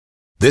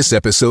This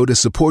episode is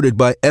supported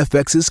by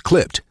FX's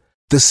Clipped,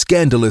 the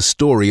scandalous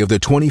story of the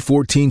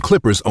 2014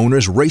 Clippers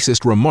owner's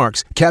racist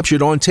remarks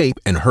captured on tape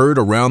and heard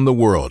around the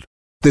world.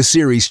 The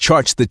series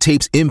charts the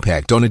tape's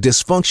impact on a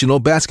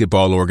dysfunctional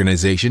basketball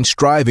organization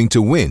striving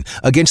to win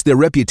against their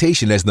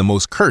reputation as the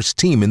most cursed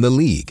team in the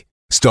league.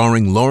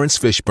 Starring Lawrence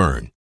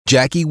Fishburne,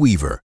 Jackie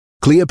Weaver,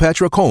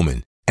 Cleopatra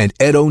Coleman, and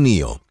Ed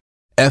O'Neill.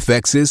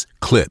 FX's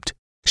Clipped,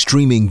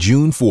 streaming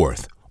June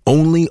 4th,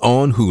 only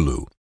on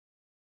Hulu.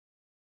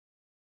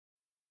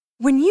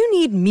 When you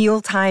need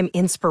mealtime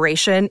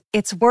inspiration,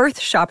 it's worth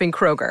shopping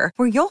Kroger,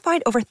 where you'll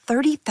find over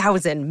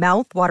 30,000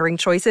 mouth-watering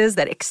choices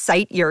that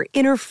excite your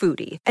inner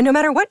foodie. And no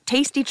matter what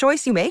tasty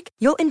choice you make,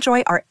 you'll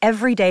enjoy our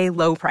everyday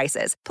low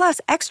prices, plus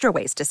extra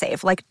ways to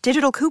save, like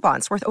digital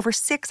coupons worth over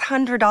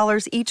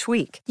 $600 each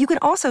week. You can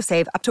also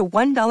save up to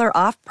 $1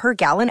 off per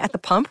gallon at the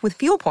pump with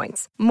fuel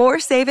points. More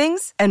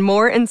savings and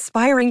more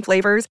inspiring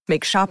flavors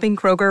make shopping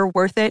Kroger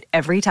worth it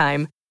every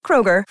time.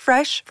 Kroger,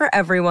 fresh for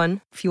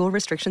everyone. Fuel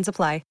restrictions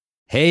apply.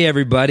 Hey,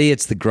 everybody,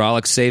 it's the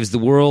Grolic Saves the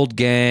World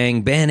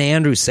gang. Ben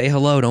Andrews, say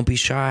hello. Don't be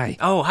shy.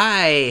 Oh,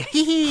 hi.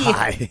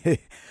 Hi.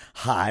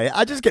 Hi.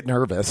 I just get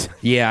nervous.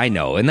 Yeah, I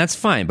know, and that's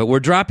fine. But we're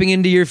dropping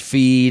into your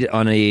feed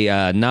on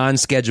a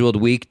non-scheduled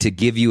week to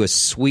give you a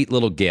sweet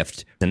little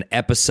gift, an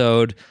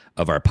episode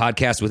of our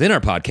podcast within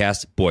our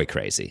podcast, Boy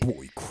Crazy.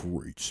 Boy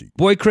Crazy.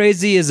 Boy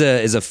Crazy is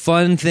a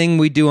fun thing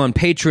we do on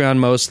Patreon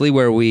mostly,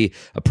 where we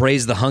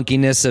appraise the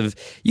hunkiness of,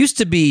 used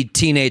to be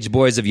teenage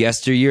boys of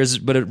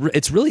yesteryears, but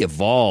it's really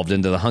evolved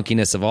into the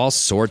hunkiness of all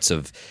sorts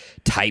of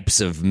types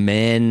of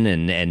men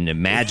and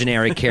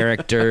imaginary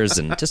characters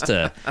and just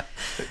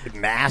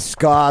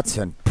mascots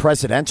and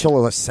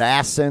presidential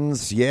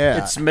assassins.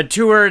 Yeah. It's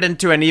matured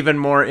into an even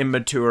more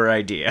immature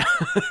idea.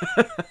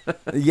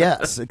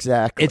 Yes,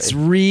 exactly. It's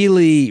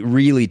really,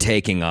 really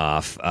taking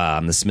off.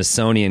 The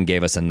Smithsonian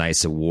gave us a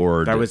nice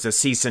award. That was a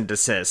cease and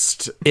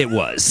desist. It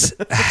was.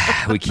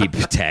 We keep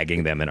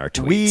tagging them in our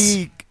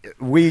tweets.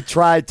 We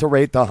tried to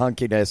rate the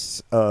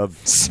hunkiness of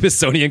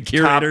Smithsonian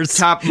curators,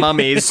 top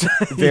mummies,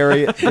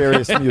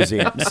 various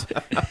museums.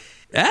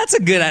 That's a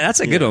good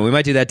one. We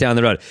might do that down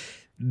the road.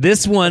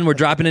 This one we're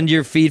dropping into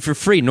your feed for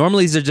free.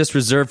 Normally these are just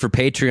reserved for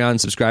Patreon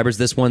subscribers.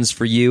 This one's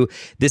for you.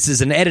 This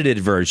is an edited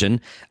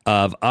version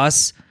of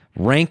us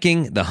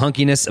ranking the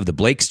hunkiness of the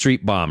Blake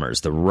Street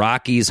Bombers, the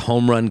Rockies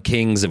home run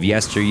kings of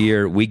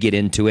yesteryear. We get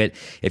into it.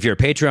 If you're a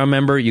Patreon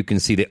member, you can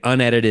see the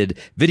unedited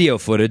video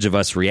footage of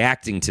us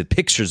reacting to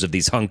pictures of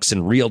these hunks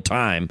in real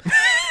time.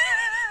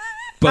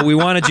 But we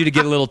wanted you to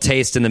get a little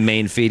taste in the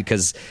main feed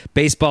because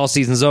baseball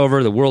season's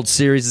over. The World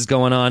Series is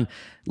going on.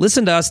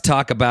 Listen to us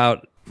talk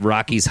about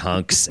Rockies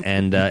hunks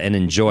and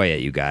enjoy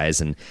it, you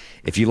guys. And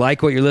if you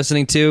like what you're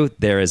listening to,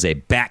 there is a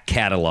back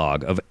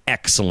catalog of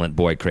excellent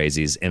Boy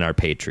Crazies in our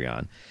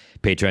Patreon.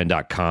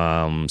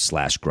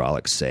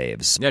 Patreon.com/Grolic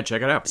Saves. Yeah,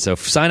 check it out. So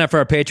sign up for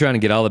our Patreon and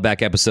get all the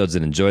back episodes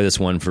and enjoy this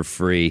one for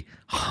free.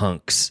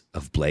 Hunks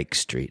of Blake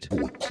Street.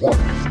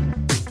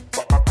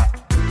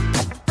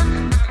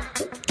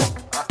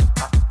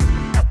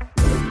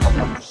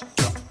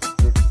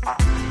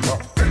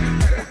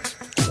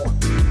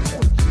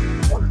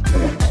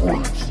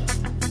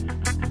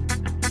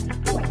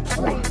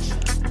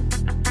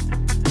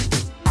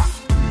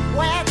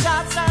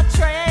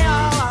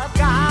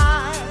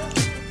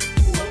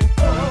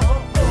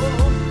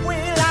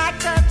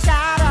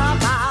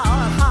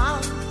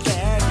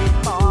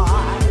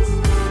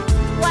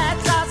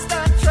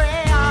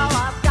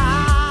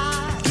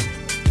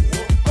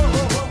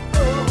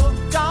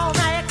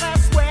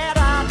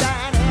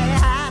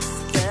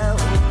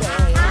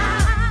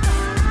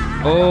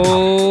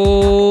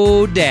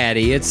 Oh,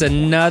 Daddy, it's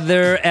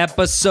another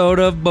episode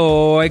of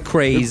Boy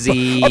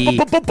Crazy.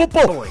 Boy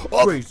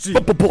Crazy.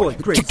 Boy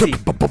Crazy.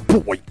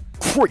 Boy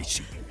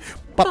Crazy.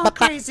 Boy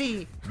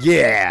Crazy.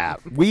 Yeah,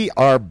 we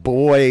are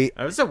boy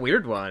That was a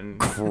weird one.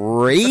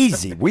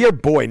 crazy. We are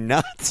boy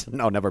nuts.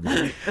 No, never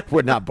mind.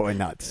 We're not boy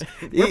nuts.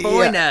 We're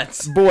boy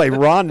nuts. Boy,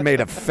 Ron made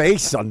a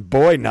face on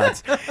boy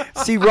nuts.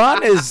 See,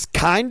 Ron is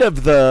kind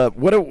of the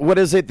what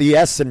is it? The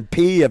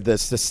S&P of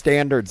this, the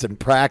standards and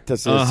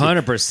practices.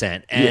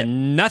 100%,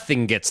 and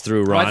nothing gets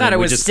through, Ron. I thought it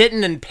We was just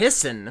sitting and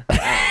pissing.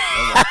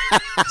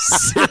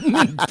 sitting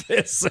and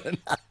pissing.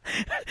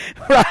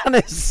 Ron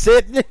is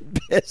sitting and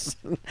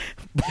pissing.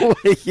 Boy,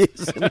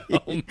 isn't he?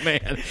 Oh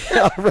man!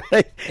 All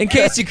right. In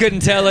case you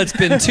couldn't tell, it's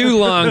been too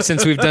long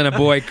since we've done a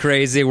Boy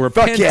Crazy. We're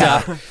Fuck pent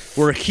yeah. up.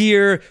 We're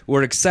here.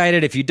 We're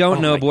excited. If you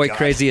don't know, my Boy God.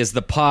 Crazy is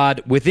the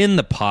pod within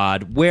the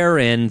pod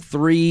wherein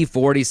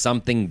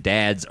 40-something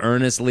dads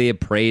earnestly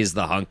appraise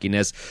the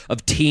hunkiness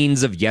of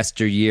teens of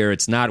yesteryear.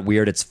 It's not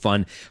weird. It's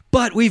fun.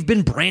 But we've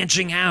been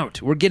branching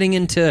out. We're getting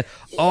into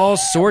all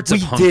sorts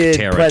of hunk did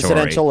territory.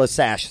 presidential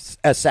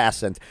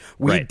assassins.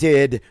 We Right.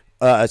 did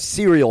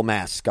serial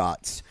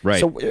mascots. Right.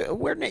 So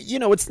we're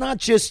it's not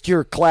just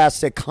your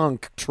classic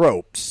hunk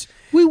tropes.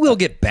 We will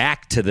get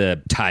back to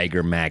the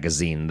Tiger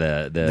magazine,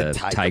 the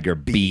Tiger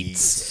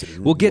Beats.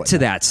 and We'll get to whatnot.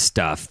 that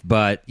stuff,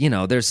 but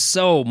there's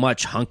so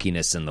much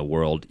hunkiness in the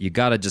world. You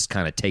got to just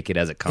kind of take it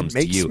as it comes It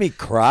makes to you. me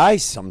cry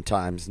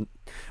sometimes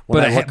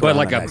when I look but around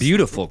like and a I-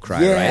 beautiful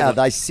cry, Yeah, right?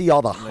 I see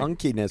all the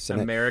hunkiness in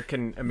it.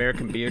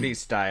 American Beauty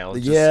style.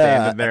 Just Yeah.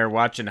 standing there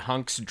watching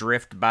hunks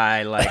drift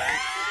by like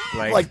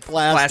Like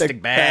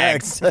plastic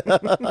bags.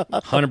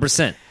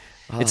 100%.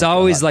 It's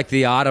always like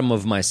the autumn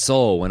of my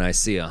soul when I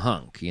see a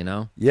hunk, you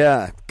know?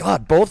 Yeah,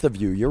 God, both of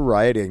you, your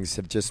writings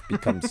have just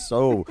become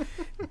so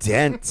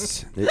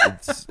dense.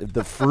 It's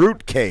the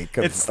fruitcake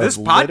of It's this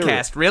of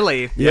podcast,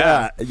 really.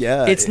 Yeah.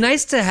 It's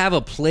nice to have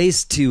a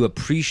place to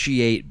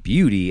appreciate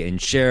beauty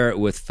and share it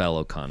with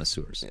fellow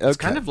connoisseurs. It's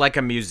kind of like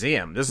a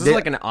museum. This is Yeah.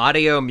 like an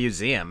audio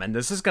museum, and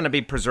this is going to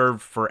be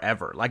preserved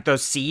forever. Like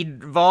those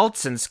seed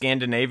vaults in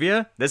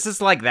Scandinavia. This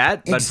is like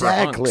that, but for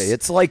Exactly. hunks.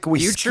 It's like we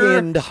Future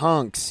skinned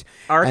hunks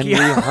and we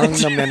hung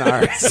them in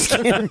our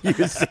skin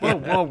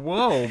museum.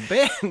 Whoa,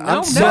 Ben!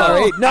 I'm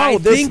sorry. No,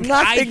 there's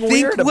nothing I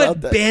weird think what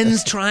about that.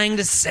 Ben's trying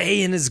to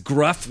say in his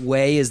gruff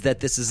way is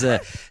that this is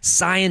a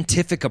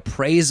scientific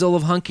appraisal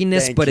of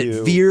hunkiness, Thank but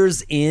you. it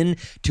veers in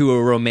to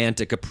a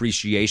romantic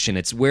appreciation.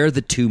 It's where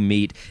the two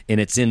meet,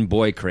 and it's in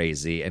Boy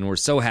Crazy, and we're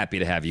so happy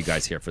to have you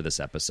guys here for this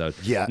episode.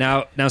 Yeah.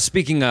 Now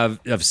speaking of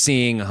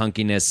seeing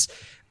hunkiness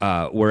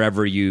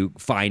wherever you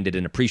find it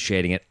and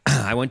appreciating it,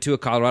 I went to a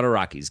Colorado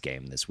Rockies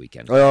game this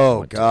weekend. Oh,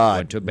 went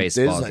God. to a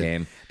baseball This is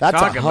game. That's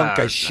Talk a hunk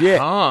about of shit.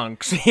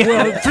 hunks.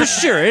 Well, for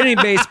sure, any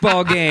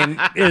baseball game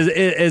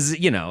is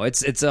you know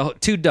it's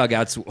two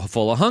dugouts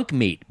full of hunk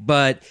meat.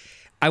 But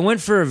I went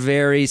for a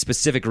very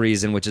specific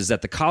reason, which is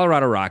that the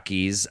Colorado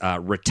Rockies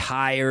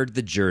retired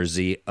the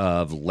jersey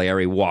of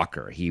Larry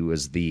Walker. He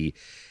was the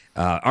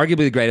arguably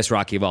the greatest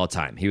Rocky of all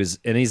time. He's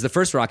the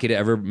first Rocky to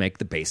ever make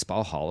the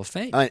Baseball Hall of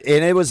Fame. And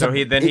it was So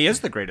he is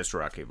the greatest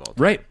Rocky of all time.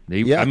 Right.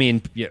 Yeah. I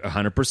mean,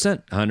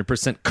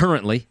 100%.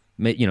 Currently,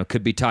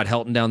 could be Todd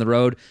Helton down the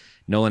road.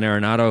 Nolan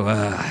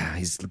Arenado,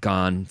 he's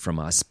gone from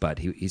us, but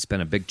he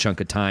spent a big chunk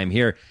of time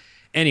here.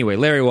 Anyway,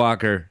 Larry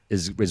Walker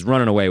is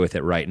running away with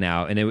it right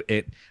now, and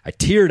I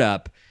teared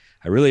up.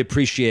 I really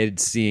appreciated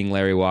seeing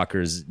Larry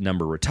Walker's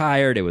number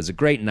retired. It was a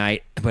great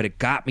night, but it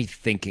got me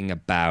thinking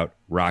about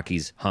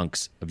Rocky's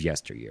hunks of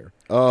yesteryear.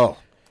 Oh,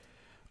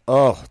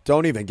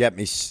 don't even get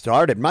me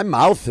started. My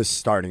mouth is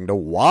starting to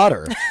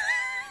water.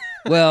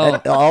 Well,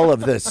 At all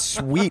of the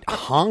sweet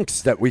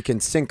hunks that we can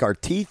sink our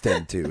teeth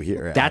into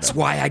here. that's Adam.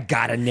 why I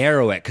got to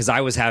narrow it, because I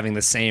was having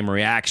the same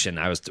reaction.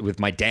 I was with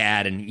my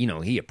dad, and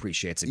he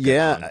appreciates a good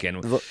hunk.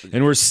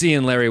 And we're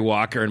seeing Larry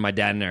Walker, and my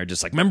dad and I are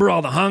just like, remember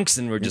all the hunks?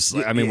 And we're just,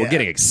 we're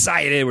getting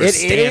excited. We're It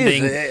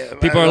standing. is,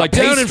 People are a like,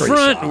 down in pastry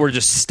front. shop. And we're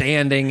just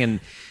standing, and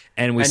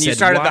we And said, you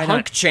started why the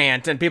hunk not?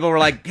 chant, and people were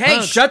like, "Hey,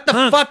 Hunk, shut the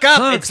hunk, fuck up!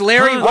 hunk, It's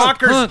Larry hunk,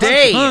 Walker's hunk,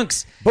 day."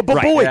 Hunks. But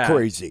Right. boy, Yeah.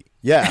 crazy.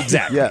 Yeah,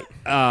 Exactly.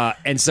 Yeah.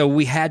 And so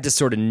we had to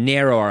sort of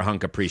narrow our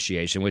hunk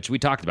appreciation, which we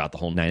talked about the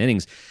whole 9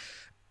 innings.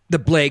 The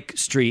Blake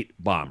Street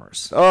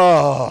Bombers.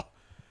 Oh,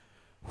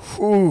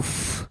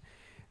 oof.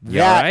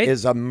 You all That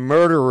is right? a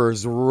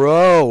murderer's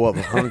row of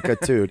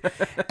hunkitude.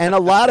 And a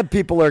lot of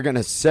people are going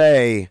to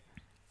say,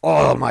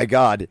 oh, my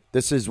God,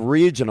 this is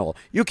regional.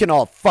 You can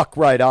all fuck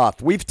right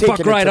off. We've taken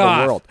Fuck it right to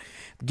off. the world.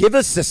 Give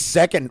us a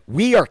second.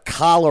 We are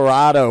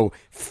Colorado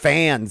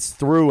fans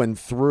through and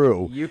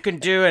through. You can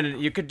do it.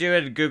 You could do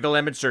a Google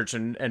image search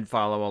and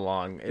follow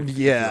along.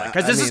 Yeah,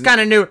 because I this is mean-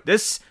 kind of new.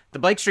 The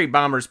Blake Street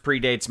Bombers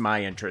predates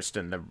my interest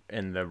in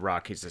the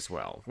Rockies as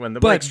well. When the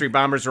Blake Street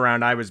Bombers were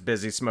around, I was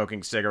busy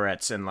smoking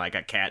cigarettes in like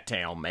a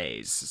cattail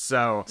maze.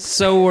 So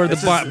Were the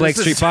This is- Blake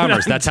this Street is-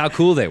 Bombers. That's how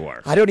cool they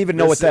were. I don't even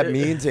know what This- that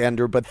means,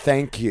 Andrew, but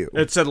thank you.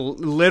 it's a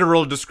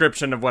literal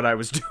description of what I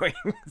was doing.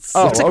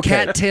 Oh, It's a okay.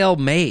 cattail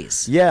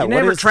maze. Yeah, You what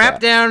never is tramp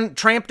that?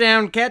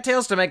 down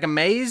cattails to make a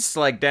maze,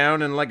 like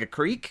down in like a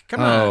creek? Come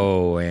on.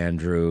 Oh,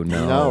 Andrew,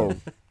 no.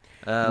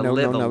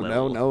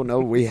 No. No,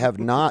 we have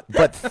not.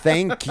 But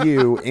thank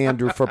you,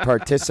 Andrew, for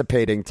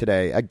participating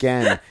today.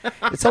 Again,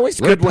 it's always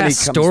What a good when he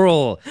comes.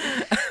 pastoral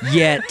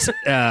yet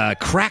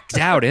cracked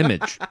out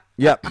image.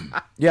 Yep.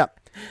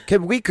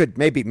 We could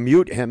maybe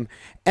mute him,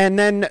 and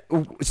then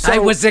so I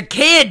was a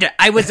kid.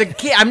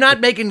 I'm not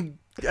making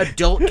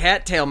adult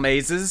cattail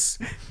mazes.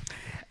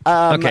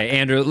 Okay,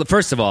 Andrew,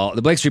 first of all,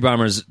 the Blake Street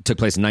Bombers took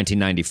place in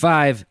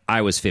 1995.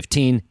 I was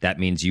 15. That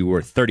means you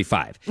were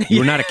 35. You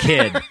were not a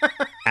kid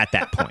at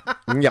that point.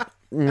 Yep.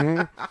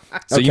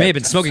 So you may have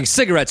been smoking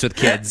cigarettes with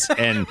kids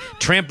and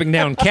tramping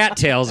down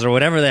cattails or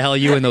whatever the hell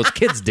you and those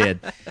kids did.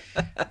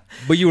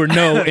 But you were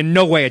in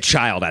no way a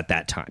child at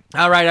that time.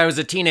 All right, I was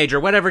a teenager.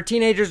 Whatever,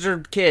 teenagers are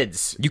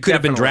kids. You could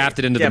have been Definitely.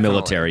 drafted into the Definitely.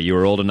 military. You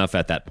were old enough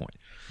at that point.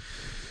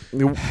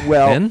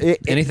 Well, Ben,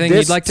 anything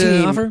this you'd like to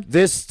team- offer?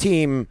 This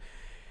team,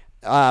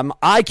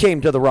 I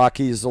came to the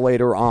Rockies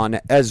later on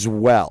as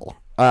well.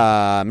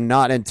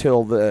 Not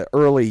until the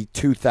early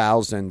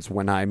 2000s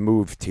when I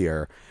moved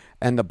here,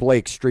 and the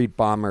Blake Street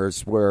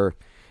Bombers were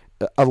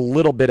a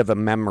little bit of a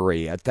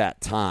memory at that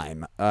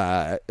time.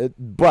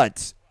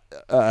 But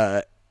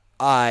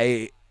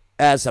I,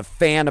 as a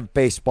fan of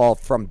baseball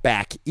from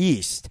back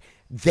east,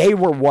 they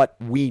were what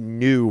we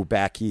knew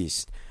back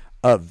east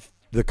of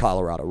the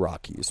Colorado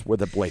Rockies were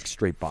the Blake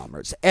Street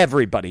Bombers.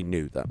 Everybody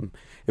knew them.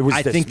 It was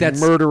I this think that's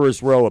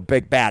murderer's row of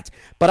big bats.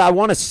 But I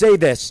want to say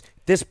this.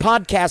 This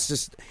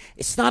podcast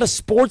it's not a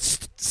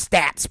sports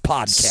stats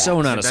podcast.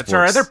 So not a That's sports.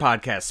 our other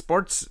podcast,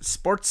 Sports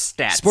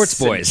Stats. Sports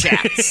Boys. and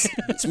Chats.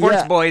 Sports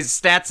Yeah. Boys,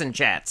 Stats and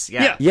Chats.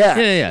 Yeah.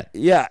 Yeah.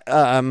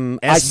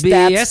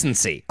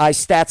 SBSNC. I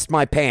stats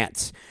my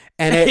pants.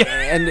 And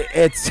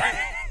it's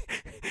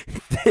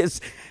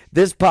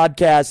this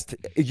podcast,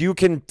 you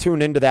can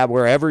tune into that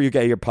wherever you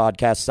get your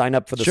podcast. Sign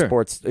up for the Sure.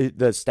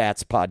 the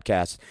Stats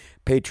podcast,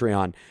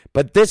 Patreon.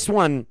 But this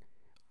one,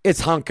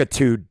 it's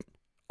hunkitude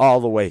all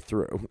the way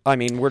through. I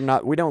mean,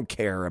 we don't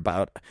care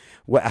about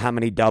how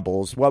many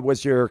doubles. What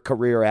was your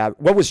career at?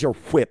 What was your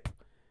whip?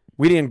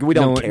 We don't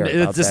care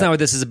about that's that. not what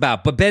this is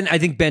about. But I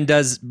think Ben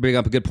does bring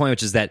up a good point,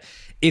 which is that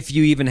if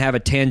you even have a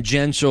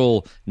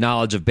tangential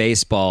knowledge of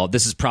baseball,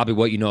 this is probably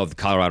what you know of the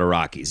Colorado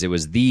Rockies. It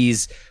was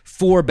these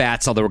 4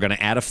 bats, although we're going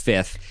to add a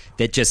 5th,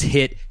 that just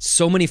hit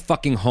so many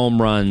fucking home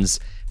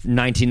runs.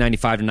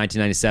 1995 to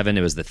 1997,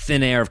 it was the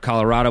thin air of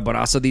Colorado, but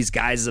also these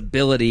guys'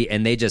 ability,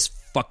 and they just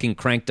fucking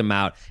cranked them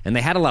out, and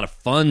they had a lot of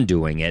fun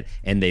doing it,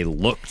 and they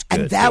looked good.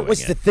 And that doing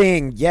was it. the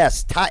thing,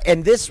 yes.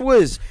 And this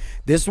was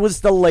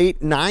the late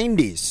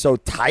 90s, so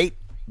tight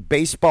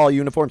baseball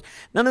uniforms.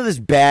 None of this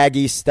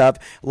baggy stuff,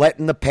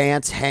 letting the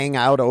pants hang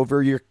out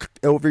over your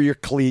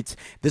cleats.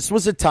 This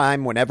was a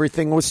time when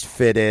everything was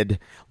fitted,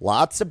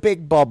 lots of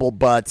big bubble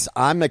butts.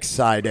 I'm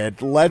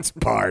excited. Let's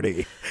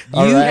party.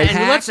 All You right?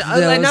 And let's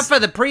Those- enough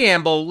of the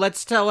preamble.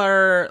 Let's tell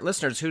our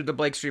listeners who the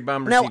Blake Street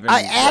Bombers Now, even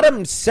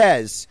Adam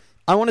says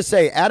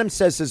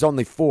there's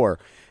only 4.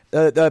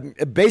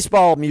 The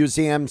Baseball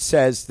Museum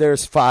says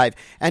there's 5.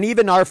 And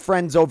even our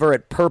friends over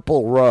at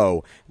Purple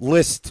Row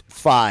list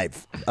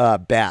 5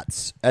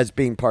 bats as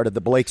being part of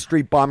the Blake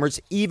Street Bombers,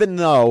 even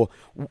though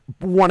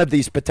one of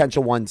these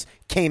potential ones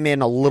came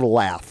in a little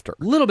after.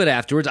 A little bit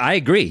afterwards. I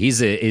agree.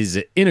 He's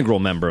an integral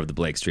member of the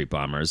Blake Street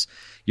Bombers.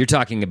 You're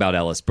talking about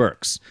Ellis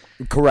Burks.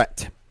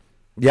 Correct.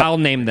 Yep. I'll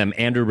name them.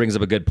 Andrew brings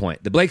up a good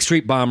point. The Blake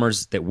Street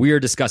Bombers that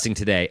we're discussing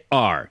today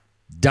are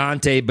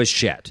Dante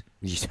Bichette,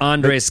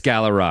 Andres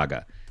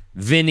Galarraga,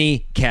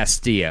 Vinny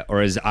Castilla,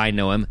 or as I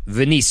know him,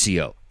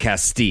 Vinicio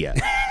Castilla,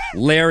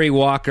 Larry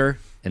Walker,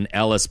 and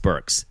Ellis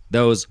Burks.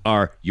 Those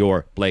are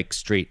your Blake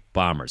Street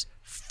Bombers.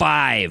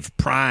 5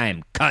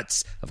 prime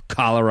cuts of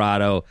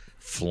Colorado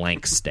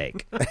flank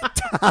steak.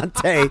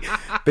 Dante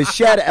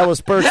Bichette,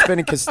 Ellis Burks,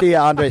 Vinny Castilla,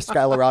 Andres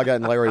Galarraga,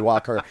 and Larry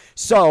Walker.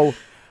 So,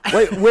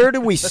 where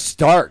do we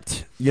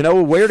start? You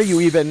know, where do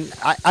you even?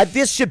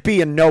 This should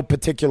be in no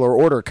particular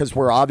order because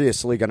we're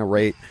obviously going to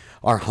rate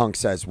our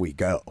hunks as we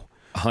go.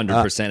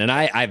 100%. And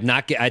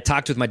I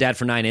talked with my dad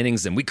for 9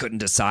 innings and we couldn't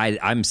decide.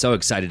 I'm so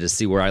excited to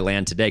see where I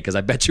land today because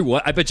I bet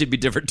it'd be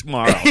different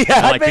tomorrow. Yeah,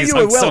 I like bet these you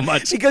hunks will, so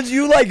much. because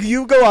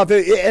you go off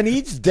and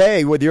each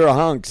day with your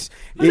hunks,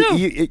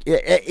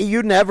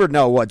 you never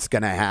know what's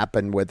going to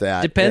happen with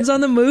that. Depends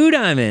on the mood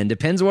I'm in.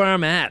 Depends where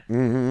I'm at.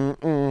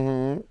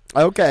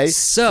 Okay,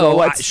 So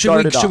let's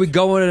start it should off. we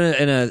go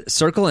in a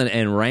circle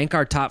and rank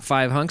our top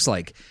 5 hunks,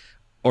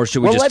 or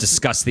should we Well, just let's-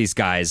 discuss these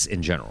guys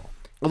in general?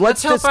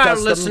 Let's help our discuss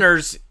them.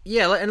 listeners.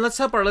 Yeah, and let's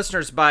help our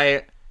listeners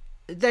by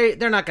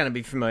they're not going to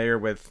be familiar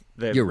with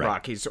the You're right.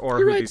 Rockies or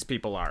who these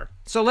people are.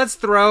 So let's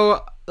throw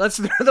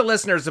the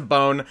listeners a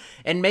bone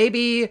and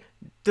maybe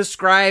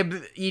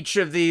describe each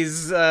of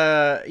these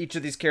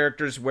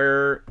characters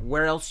where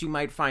else you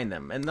might find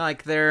them and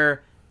like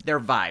their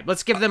vibe.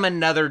 Let's give them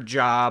another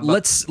job.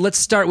 Let's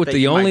start with that the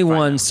you might only find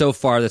one them. so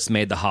far that's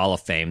made the Hall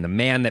of Fame, the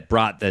man that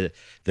brought the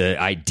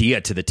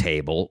idea to the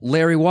table,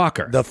 Larry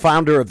Walker. The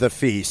founder of the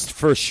feast,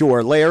 for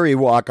sure, Larry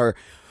Walker.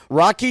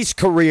 Rocky's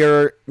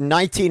career,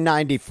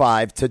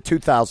 1995 to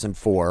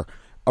 2004,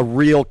 a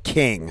real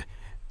king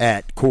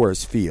at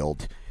Coors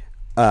Field.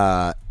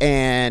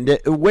 And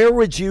where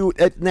would you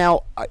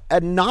now?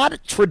 Not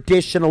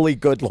traditionally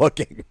good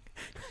looking.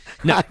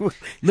 No,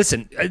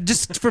 listen,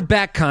 just for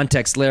back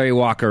context, Larry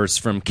Walker's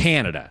from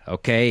Canada,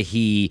 okay?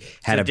 He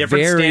had a a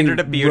different very standard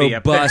of beauty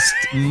up there. robust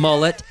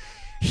mullet.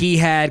 He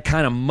had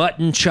kind of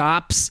mutton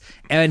chops,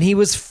 and he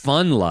was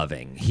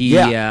fun-loving. He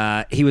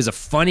was a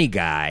funny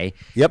guy.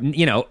 Yep.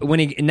 You know,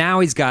 now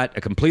he's got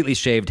a completely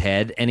shaved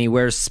head, and he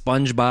wears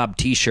SpongeBob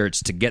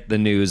T-shirts to get the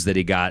news that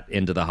he got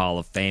into the Hall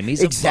of Fame.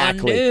 He's a fun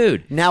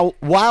dude. Now,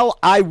 while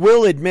I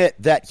will admit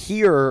that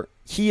here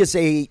he is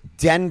a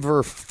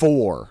Denver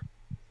 4,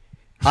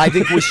 I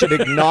think we should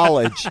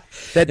acknowledge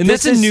that And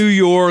this that's is a New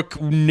York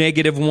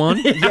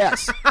 -1.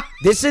 Yes,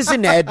 this is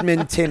an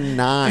Edmonton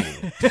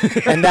 9,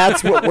 and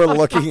that's what we're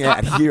looking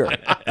at here.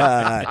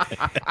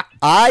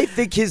 I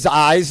think his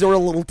eyes are a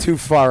little too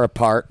far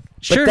apart,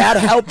 but Sure. that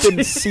helped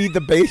him see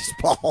the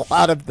baseball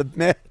out of the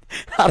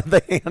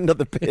hand of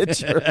the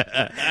pitcher.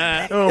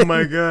 Oh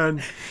my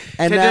god!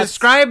 And to that's,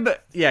 describe,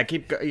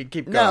 keep going.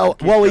 no,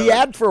 keep well, going. he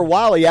had for a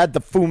while. He had the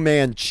Fu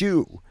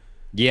Manchu.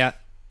 Yeah.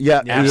 Yeah, I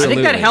think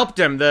Absolutely. that helped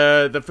him.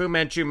 The Fu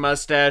Manchu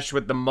mustache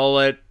with the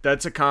mullet.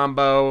 That's a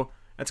combo.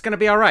 That's gonna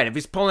be all right. If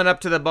he's pulling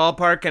up to the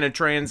ballpark in a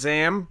Trans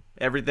Am,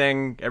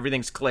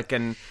 everything's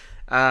clicking.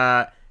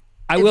 I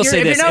I will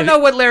say this. If you don't know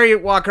what Larry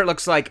Walker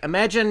looks like,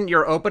 imagine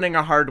you're opening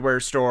a hardware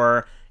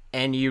store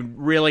and you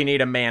really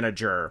need a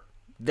manager.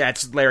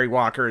 That's Larry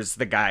Walker is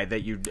the guy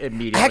that you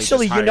immediately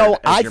Actually, just hired as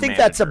I your think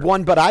that's manager.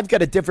 one, but I've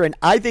got a different.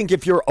 I think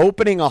if you're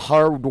opening a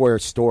hardware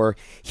store,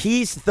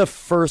 he's the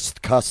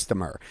first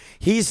customer.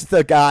 He's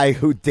the guy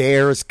who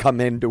dares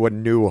come into a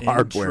new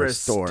hardware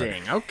store.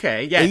 Interesting.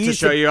 Okay. Yeah, to He's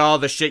show the- you all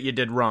the shit you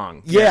did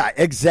wrong. Yeah,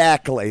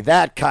 exactly.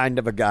 That kind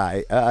of a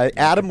guy.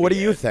 Adam, what do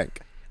you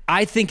think?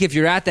 I think if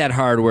you're at that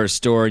hardware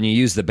store and you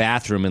use the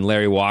bathroom and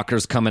Larry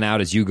Walker's coming out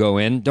as you go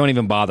in, don't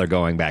even bother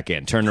going back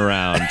in. Turn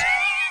around,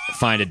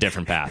 find a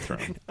different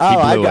bathroom.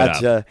 I blew it up.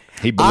 gotcha.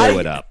 He blew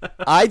it up.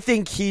 I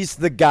think he's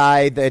the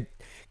guy that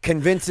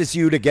convinces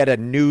you to get a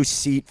new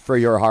seat for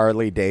your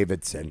Harley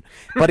Davidson.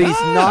 But he's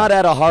not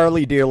at a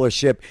Harley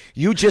dealership.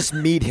 You just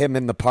meet him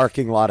in the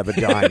parking lot of a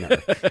diner.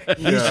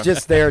 He's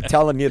just there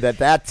telling you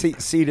that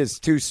seat is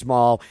too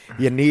small.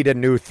 You need a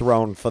new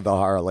throne for the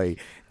Harley.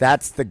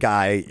 That's the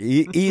guy.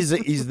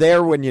 He's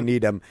there when you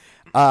need him.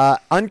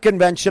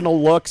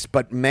 Unconventional looks,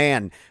 but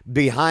man,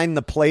 behind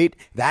the plate,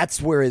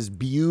 that's where his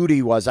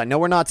beauty was. I know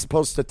we're not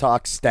supposed to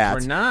talk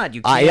stats. We're not.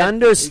 You I can't-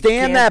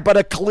 understand you that, can't- but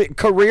a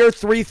career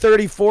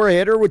 334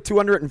 hitter with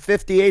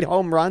 258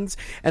 home runs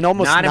and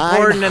almost Not 9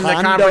 important in the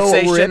Hondo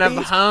conversation of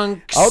ribbies?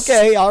 hunks.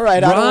 Okay, all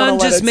right. I don't Ron wanna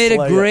let just it made a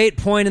slay you. great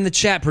point in the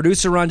chat.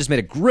 Producer Ron just made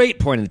a great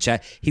point in the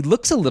chat. He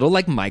looks a little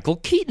like Michael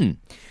Keaton.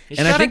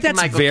 And I Shut think up, that's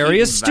Michael very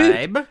Keaton astute.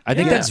 vibe. I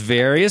think Yeah. that's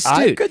very astute.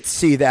 I could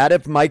see that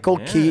if Michael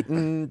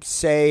Keaton,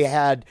 say,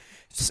 had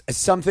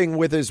something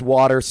with his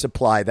water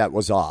supply that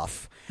was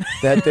off.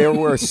 That there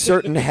were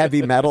certain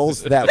heavy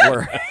metals that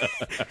were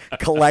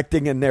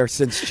collecting in there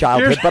since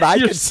childhood. But I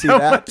You're could see so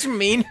that. much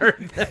meaner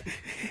than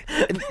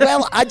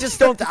Well, I just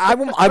don't. I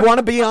want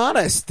to be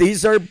honest.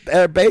 These are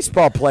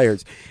baseball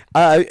players.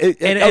 And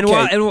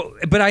Okay.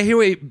 but I hear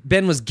what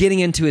Ben was getting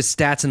into his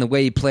stats and the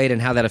way he played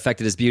and how that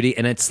affected his beauty.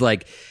 And it's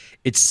like,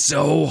 it's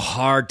so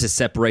hard to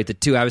separate the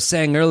two. I was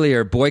saying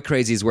earlier, Boy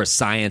Crazy is where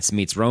science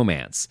meets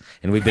romance.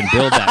 And we've been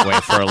billed that way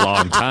for a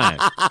long time.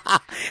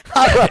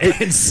 All right.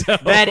 And so,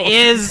 that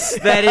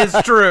is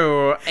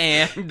true.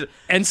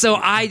 And so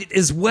I,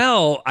 as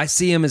well, I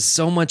see him as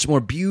so much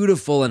more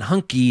beautiful and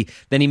hunky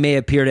than he may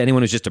appear to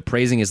anyone who's just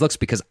appraising his looks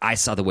because I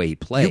saw the way he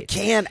played. You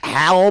can't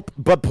help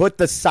but put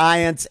the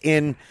science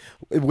in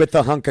with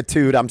the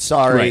hunkitude. I'm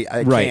sorry.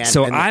 I Right. can't.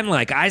 So And- I'm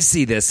like, I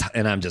see this,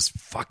 and I'm just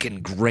fucking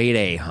grade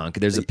A hunk.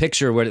 There's a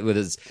picture with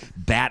his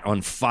bat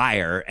on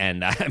fire,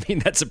 and I mean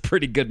that's a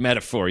pretty good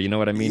metaphor. You know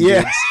what I mean?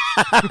 Yeah.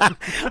 dudes?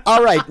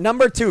 All right,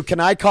 number 2. Can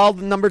I call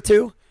the number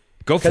 2?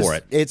 Go for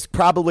it. It's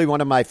probably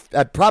one of my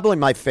probably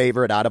my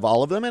favorite out of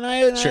all of them, and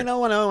I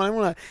know I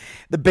want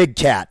the big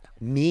cat.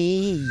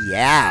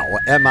 Meow.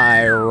 Am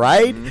I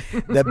right?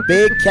 The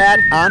big cat,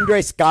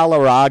 Andres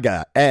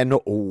Galarraga, and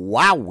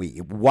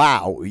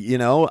wow. You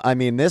know, I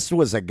mean, this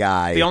was a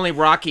guy. the only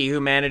Rocky who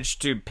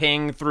managed to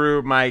ping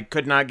through my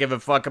could not give a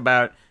fuck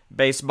about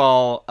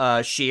baseball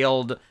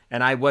shield,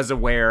 and I was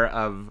aware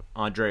of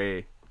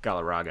Andre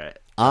Galarraga.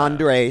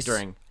 Andres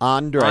Galarraga.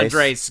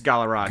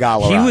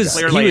 Galarraga. He was.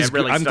 Clearly, he was. it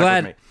really I'm stuck with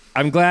me. glad.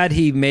 I'm glad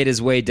he made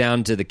his way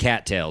down to the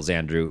cattails,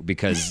 Andrew,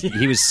 because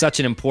he was such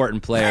an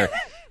important player,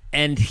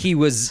 and he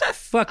was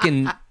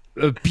fucking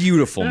a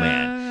beautiful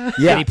man.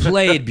 Yeah. And he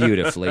played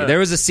beautifully. There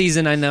was a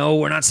season, I know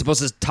we're not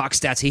supposed to talk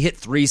stats. He hit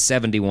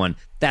 371.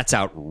 That's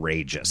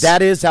outrageous.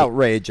 That is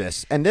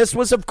outrageous. And this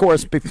was, of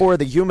course, before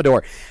the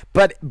humidor.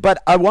 But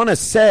I want to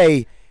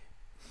say,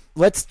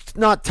 let's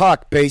not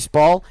talk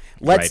baseball.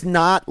 Let's Right.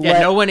 not Yeah,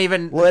 let no one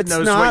even let's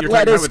knows not what you're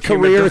let talking his about with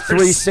career humidors.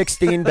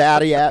 316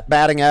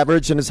 batting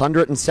average and his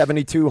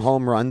 172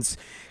 home runs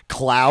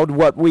cloud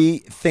what we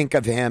think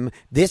of him.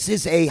 This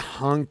is a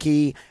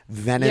hunky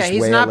Venezuelan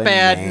Yeah, he's not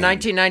bad. man.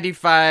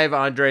 1995,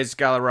 Andres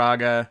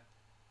Galarraga.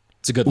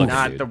 it's a good look.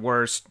 Not the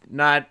worst.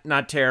 Not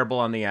terrible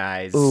on the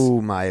eyes. Oh,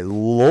 my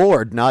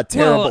Lord. Not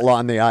terrible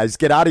on the eyes.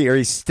 Get out of here.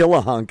 He's still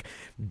a hunk.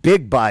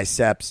 Big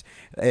biceps.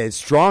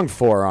 Strong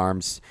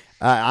forearms.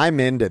 I'm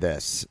into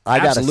this. I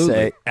got to Absolutely.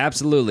 say.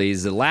 Absolutely.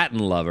 He's a Latin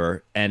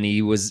lover, and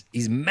he's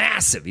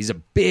massive. He's a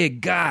big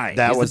guy.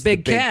 That he's was the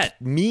big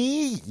cat.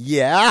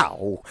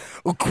 Meow.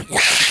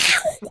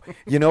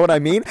 You know what I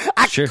mean?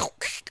 Sure.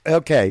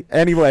 Okay.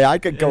 Anyway, I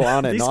could go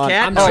on and These on.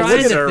 cat I'm Oh, trying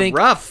noises to are think.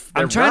 rough.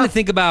 I'm They're trying to rough.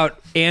 think about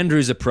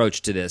Andrew's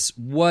approach to this.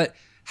 Where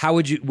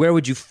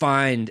would you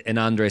find an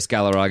Andres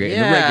Galarraga in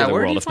the regular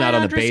where do world, you if not find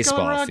on the Andres baseball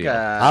Galarraga? field?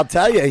 I'll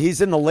tell you,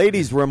 he's in the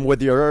ladies' room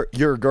with your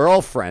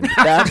girlfriend.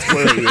 That's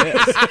where he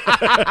is.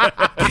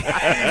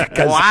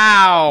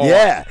 Wow.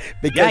 Yeah.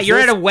 Because Yeah, you're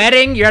this- at a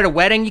wedding. You're at a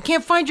wedding. You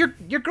can't find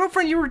your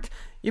girlfriend.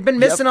 You've been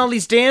missing all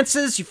these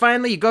dances.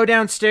 You go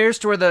downstairs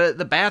to where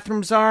the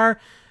bathrooms are.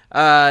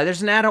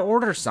 There's an out of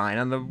order sign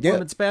on the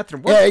women's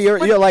bathroom. Yeah,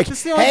 you're like, this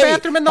is the only hey,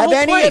 bathroom in the have whole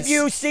any place. of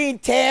you seen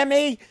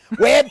Tammy?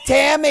 Where'd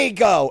Tammy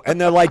go? And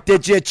they're like,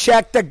 did you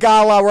check the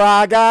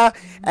Galarraga?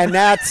 And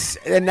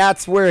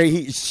that's where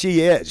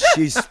she is.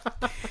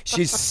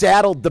 She's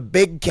saddled the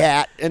big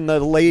cat in the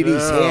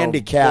ladies'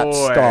 handicap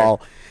boy.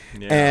 stall.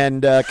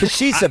 And because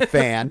she's a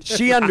fan,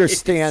 she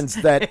understands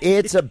that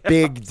it's a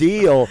big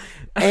deal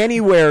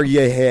anywhere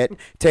you hit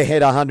to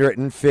hit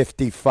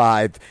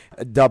 155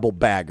 double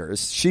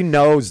baggers. She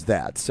knows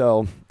that.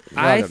 So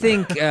I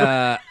think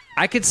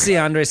I could see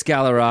Andres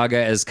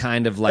Galarraga as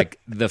kind of like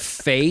the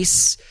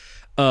face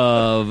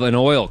of an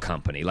oil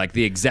company, like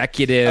the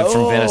executive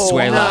from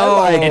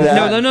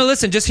Venezuela. No,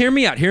 listen, just hear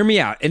me out.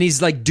 And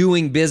he's like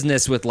doing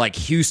business with like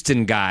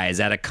Houston guys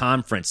at a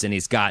conference, and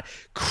he's got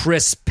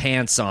crisp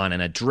pants on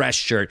and a dress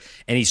shirt,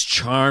 and he's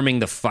charming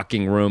the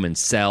fucking room and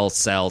selling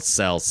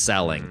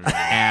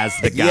as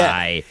the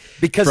guy.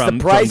 Because the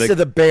price of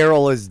the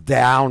barrel is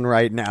down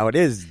right now. It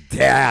is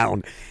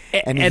down.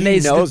 And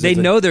they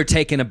know they're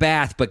taking a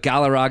bath, but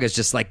Galarraga's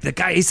just like, the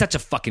guy, he's such a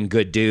fucking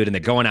good dude, and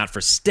they're going out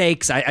for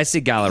steaks. I see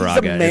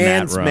Galarraga in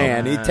that room.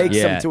 Man. He takes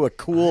them to a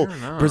cool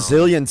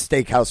Brazilian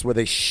steakhouse where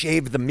they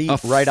shave the meat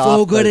right off.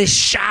 Fogo de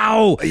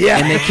chão. Yeah.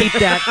 And they keep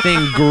that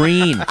thing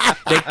green.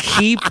 They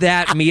keep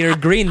that meter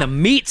green. The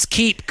meats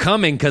keep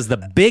coming because the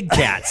big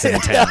cat's in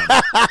town.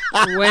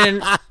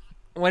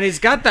 When he's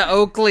got the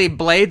Oakley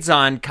blades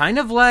on, kind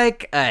of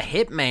like a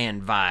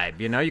hitman vibe,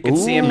 you know? You can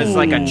see him as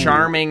like a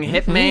charming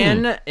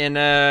hitman in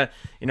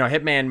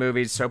hitman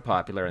movies so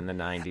popular in the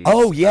 90s.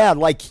 Oh, yeah,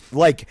 like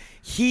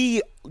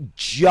he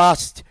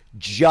just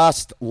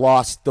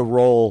lost the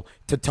role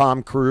to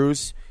Tom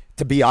Cruise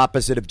to be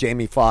opposite of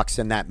Jamie Foxx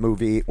in that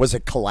movie. Was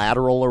it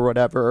Collateral or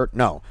whatever?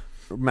 No.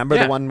 Remember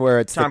the one where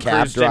it's Tom the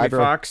cab Cruise, driver?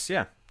 Jamie Foxx,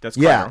 yeah. That's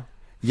Collateral.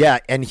 Yeah,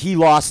 and he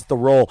lost the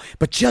role,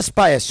 but just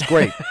by a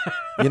scrape,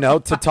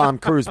 to Tom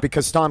Cruise,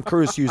 because Tom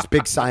Cruise used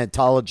big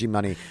Scientology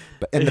money,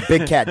 and the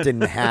big cat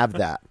didn't have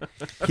that.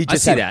 He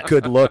just had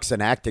good looks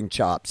and acting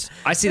chops.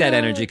 I see that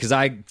energy because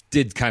I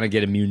did kind of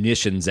get a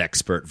munitions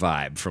expert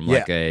vibe from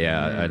like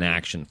an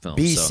action film.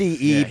 BCE,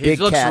 He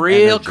big looks cat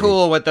real energy.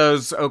 cool with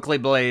those Oakley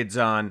blades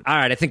on. All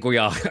right, I think we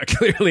all are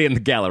clearly in the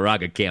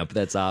Galarraga camp.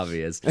 That's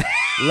obvious.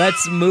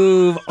 Let's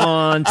move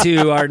on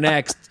to our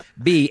next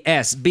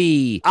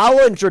BSB.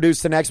 I'll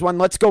introduce the next one.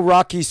 Let's go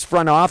Rocky's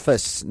front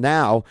office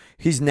now.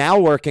 He's now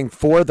working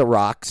for the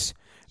Rocks,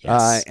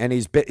 and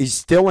he's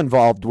still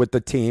involved with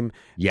the team.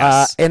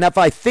 Yes. And if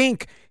I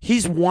think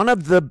he's one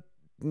of the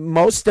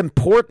most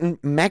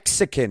important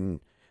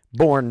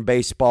Mexican-born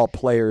baseball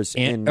players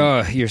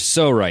you're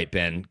so right,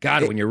 Ben.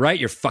 God, when you're right,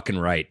 you're fucking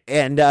right.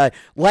 And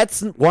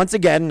let's once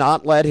again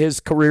not let his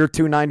career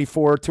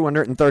 294,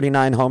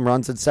 239 home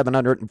runs, and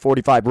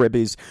 745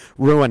 ribbies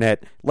ruin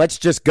it. Let's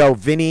just go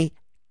Vinny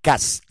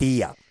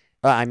Castilla.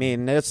 I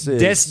mean, this is...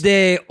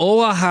 Desde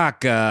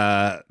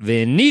Oaxaca,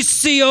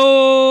 Vinicio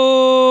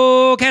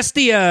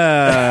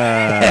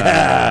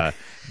Castilla.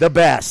 The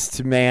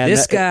best, man.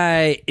 This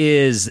guy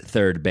is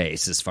third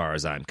base as far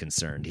as I'm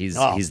concerned. He's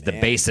the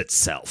base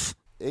itself.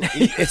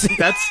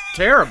 That's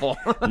terrible.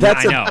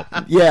 I know.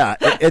 Yeah,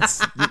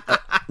 it's...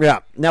 yeah.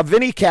 Now,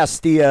 Vinny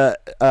Castilla,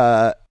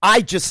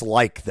 I just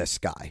like this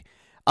guy.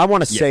 I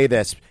want to say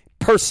this.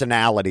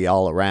 Personality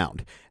all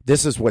around.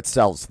 This is what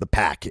sells the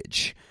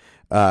package.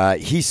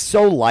 He's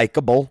so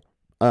likable,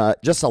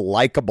 just a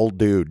likable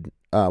dude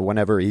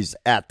whenever he's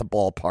at the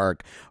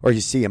ballpark or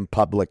you see him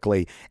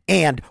publicly.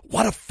 And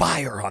what a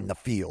fire on the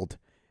field.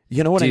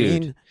 You know what I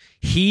mean?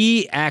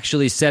 He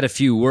actually said a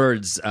few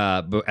words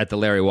at the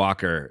Larry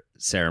Walker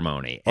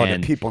ceremony. Oh,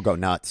 and did people go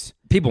nuts?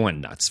 People went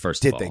nuts,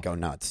 first of all. Did they go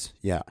nuts?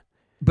 Yeah.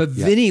 But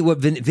Vinny, what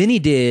Vinny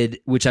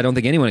did, which I don't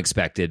think anyone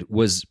expected,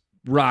 was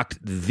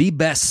rocked the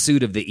best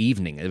suit of the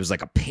evening. It was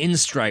like a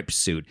pinstripe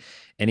suit.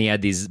 And he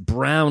had these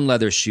brown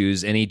leather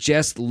shoes, and he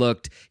just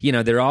looked,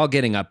 they're all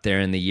getting up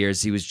there in the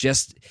years. He was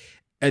just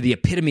the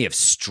epitome of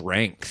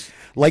strength.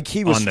 Like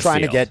he was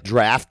trying to get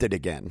drafted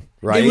again,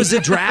 right? It was a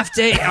draft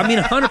day. I mean,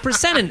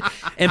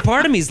 100%. And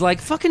part of me is like,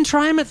 fucking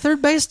try him at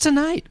third base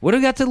tonight. What do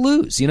we got to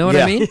lose? You know what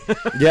I mean?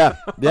 Yeah.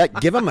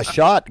 Give him a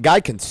shot. Guy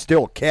can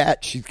still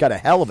catch. He's got a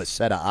hell of a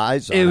set of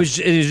eyes on him. It was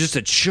just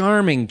a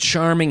charming,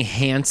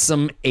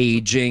 handsome,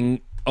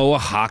 aging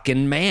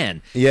Oaxacan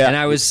man. Yeah. And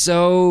I was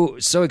so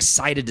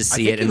excited to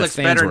see it, and the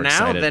fans were excited. He looks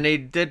better now than he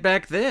did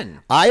back then.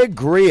 I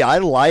agree. I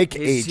like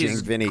aging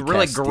Vinny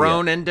Castilla. He's really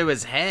grown into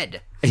his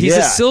head. He's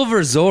a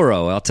silver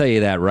Zorro, I'll tell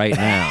you that right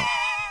now.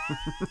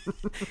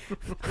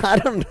 I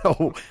don't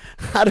know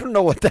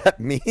what that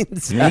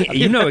means.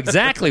 You know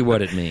exactly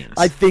what it means.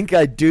 I think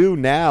I do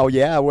now.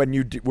 Yeah, when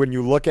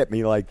you look at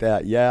me like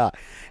that. Yeah.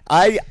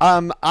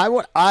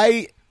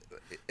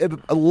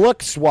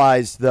 Looks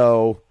wise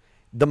though,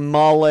 the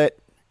mullet,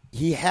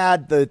 he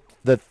had the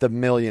 $1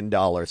 million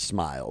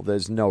smile.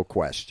 There's no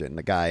question.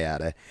 The guy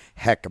had a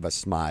heck of a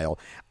smile.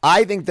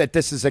 I think that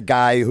this is a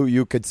guy who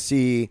you could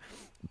see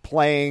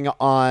playing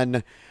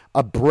on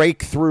a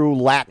breakthrough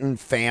Latin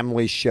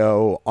family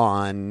show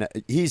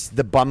he's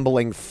the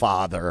bumbling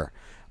father.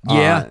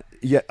 Yeah.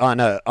 on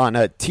a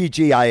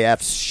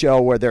TGIF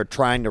show where they're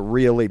trying to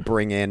really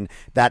bring in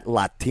that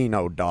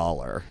Latino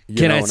dollar.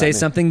 Can I say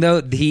something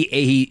though?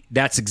 He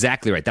that's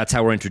exactly right. That's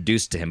how we're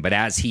introduced to him. But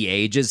as he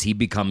ages, he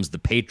becomes the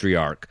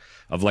patriarch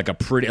of like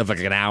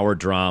an hour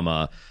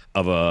drama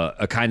of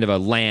a kind of a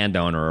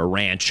landowner, a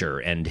rancher,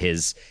 and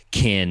his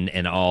kin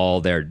and all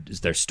their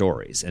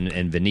stories. And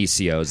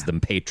Vinicio's the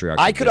patriarch.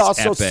 I could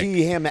also epic.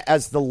 see him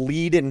as the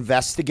lead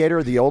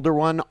investigator, the older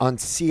one, on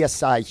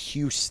CSI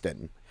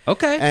Houston.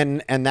 Okay,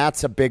 and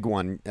that's a big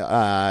one.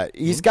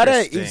 He's got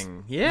a I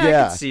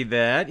can see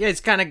that. Yeah, he's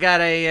kind of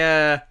got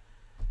a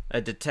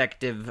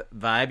detective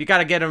vibe. You got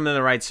to get him in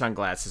the right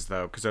sunglasses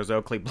though, because those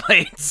Oakley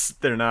blades,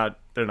 they're not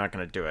going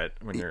to do it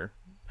when you're.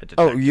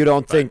 Oh, you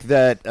don't think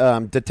that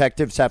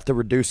detectives have to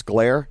reduce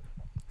glare?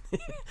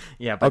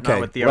 Yeah, but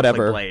not with the Oakley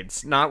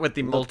blades. Not with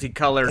the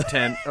multicolored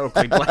tint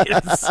Oakley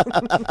blades.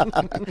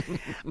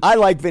 I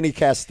like Vinny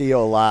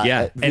Castillo a lot.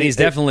 Yeah, and he's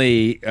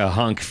definitely a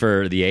hunk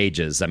for the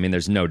ages. I mean,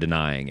 there's no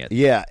denying it.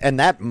 Yeah, and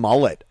that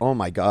mullet. Oh,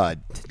 my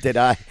God.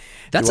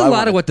 That's a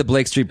lot of what the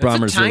Blake Street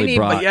Bombers really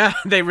brought. But yeah,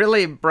 they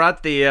really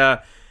brought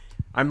the...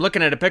 I'm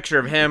looking at a picture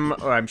of him.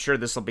 Oh, I'm sure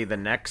this will be the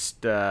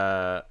next...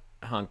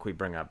 hunk we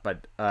bring up,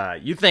 but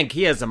you think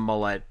he has a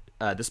mullet.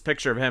 This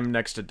picture of him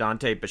next to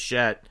Dante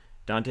Bichette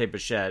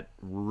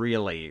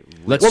really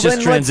let's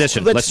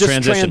transition. Let's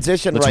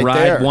transition Let's right ride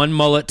there. one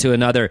mullet to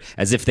another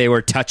as if they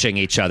were touching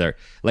each other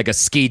like a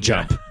ski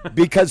jump.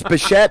 Because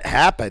Bichette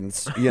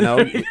happens,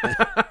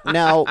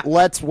 Now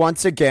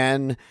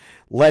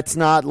let's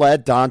not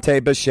let Dante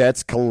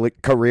Bichette's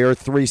career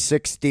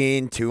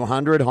 316,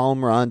 200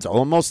 home runs,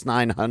 almost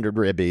 900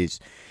 ribbies.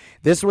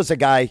 This was a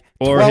guy...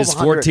 Or his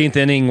 14th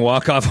inning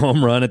walk-off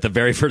home run at the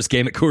very first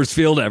game at Coors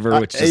Field ever,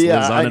 which just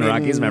lives on in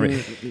Rocky's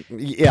memory.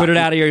 Yeah. Put it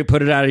out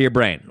of your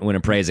brain when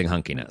appraising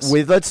hunkiness.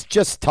 Let's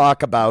just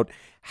talk about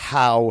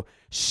how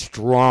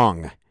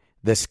strong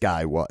this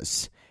guy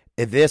was.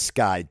 This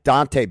guy,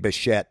 Dante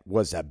Bichette,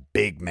 was a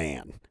big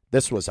man.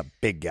 This was a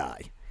big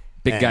guy.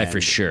 Big guy for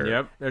sure.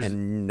 Yep.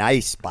 And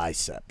nice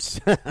biceps.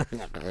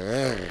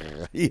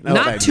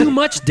 Not too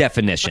much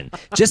definition.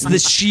 Just the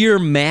sheer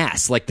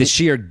mass, like the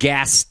sheer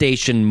gas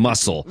station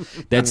muscle.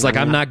 That's like,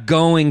 I'm not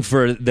going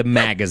for the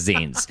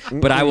magazines,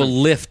 but I will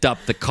lift up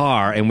the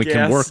car and we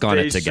can work on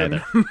it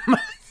together.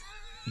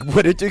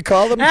 What did you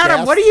call them?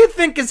 Adam, what do you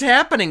think is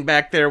happening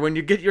back there when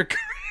you get your car?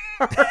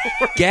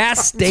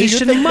 Gas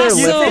station think muscle.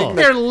 You think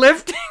they're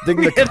lifting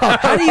the car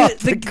How do you off the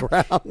think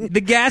ground?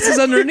 the gas is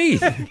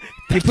underneath?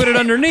 You put it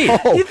underneath.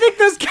 Oh, You think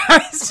those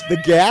guys... the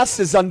gas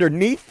is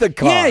underneath the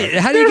car.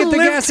 Yeah, how do you get the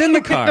gas in the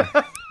car?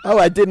 Oh,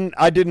 I didn't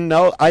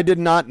know. I did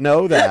not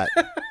know that.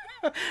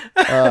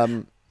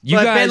 You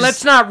But, guys, man,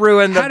 let's not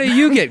ruin the... how do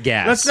you get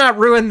gas? Let's not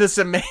ruin this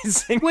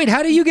amazing... Wait,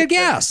 how do you get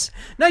gas?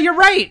 No, you're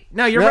right.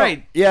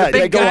 Right. Yeah, the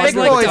big they go guys, on Guys big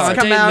like boys Dante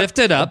come out. lift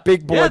it up.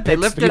 Big boy. Yeah, they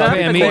puts lift the it up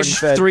Pay and them the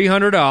each corn-fed.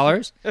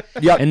 $300,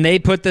 Yep. and they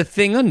put the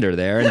thing under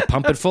there and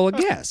pump it full of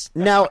gas.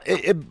 Now,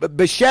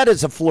 Bichette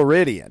is a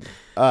Floridian,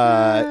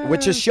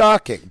 which is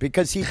shocking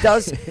because he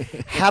does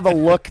have a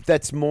look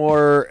that's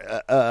more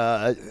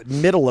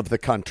middle of the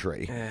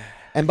country.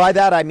 And by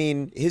that, I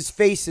mean his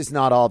face is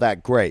not all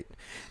that great.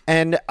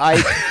 And I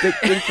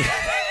think...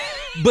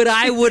 But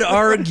I would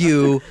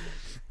argue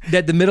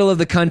that the middle of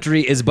the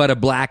country is but a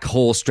black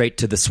hole straight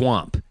to the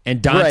swamp,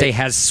 and Dante Right.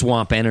 has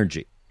swamp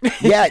energy.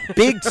 Yeah,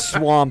 big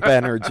swamp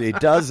energy,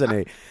 doesn't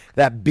he?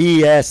 That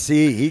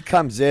BSE, he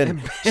comes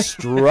in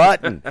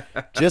strutting,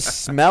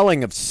 just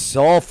smelling of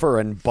sulfur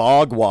and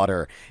bog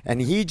water, and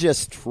he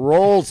just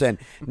rolls in.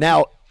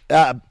 Now,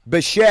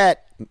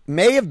 Bichette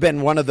may have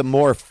been one of the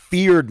more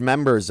feared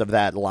members of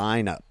that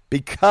lineup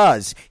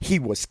because he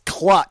was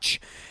clutch.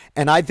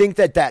 And I think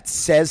that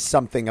says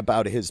something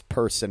about his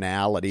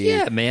personality.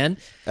 Yeah, man.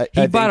 I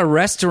He bought think- a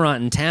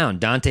restaurant in town,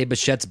 Dante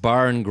Bichette's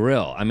Bar and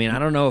Grill. I mean, I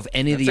don't know if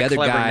any of the That's a other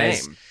clever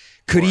guys name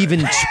could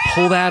even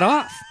pull that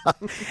off.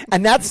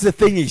 And that's the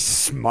thing, he's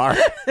smart.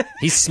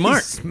 He's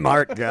smart. He's a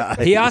smart guy.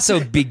 He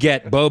also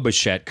beget Bo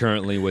Bichette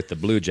currently with the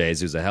Blue Jays,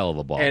 who's a hell of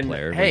a ball And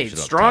player. hey, We should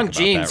strong talk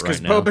about genes that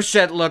because right now. Bo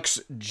Bichette looks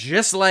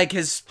just like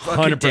his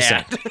fucking 100%.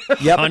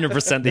 dad. Yep.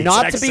 100% the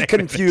Not exact to be same.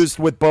 confused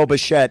with Boba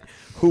Fett,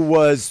 who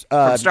was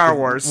Star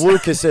Wars.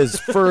 Lucas's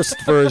first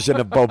version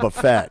of Boba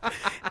Fett,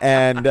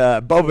 and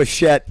Boba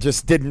Fett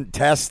just didn't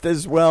test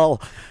as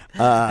well.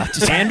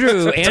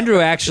 Andrew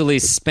actually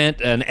spent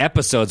an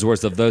episode's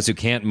worth of Those Who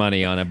Can't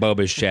money on a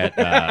Boba Fett.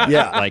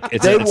 Yeah. like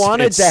it's, They it's,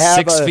 wanted it's to have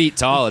 6 a- feet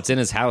tall. It's in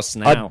his house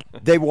now.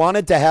 They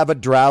wanted to have a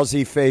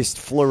drowsy-faced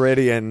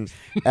Floridian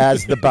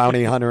as the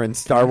bounty hunter in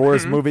Star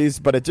Wars movies,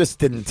 but it just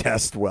didn't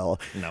test well.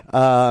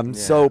 No.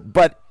 So,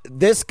 but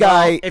this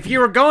guy, If you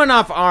were going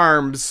off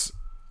arms,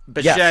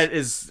 Bichette Yes.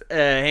 is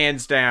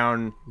hands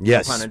down,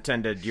 Yes. no pun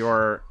intended,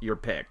 your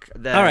pick.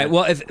 All right.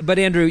 Well, but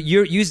Andrew,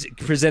 you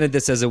presented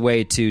this as a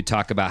way to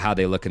talk about how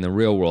they look in the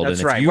real world. that's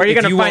and if right. Where are you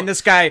if going to find want-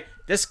 this guy?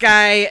 This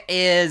guy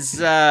is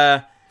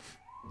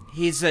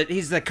he's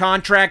the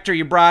contractor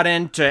you brought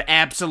in to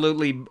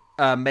absolutely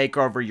make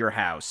over your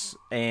house,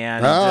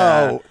 and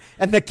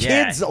and the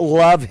kids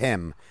love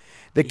him.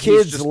 The He's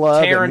kids just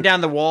love tearing him.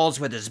 down the walls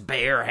with his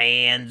bare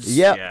hands.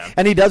 Yep. Yeah.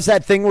 And he does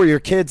that thing where your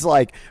kids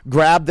like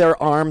grab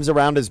their arms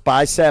around his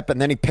bicep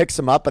and then he picks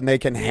them up and they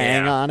can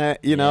hang on it.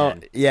 You know?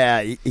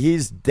 Yeah,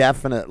 he's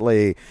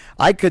definitely.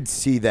 I could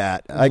see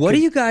that. What do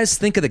you guys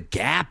think of the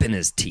gap in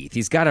his teeth?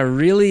 He's got a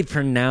really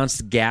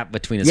pronounced gap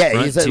between his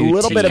front he's a two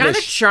little teeth. bit of Kind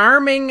of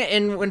charming,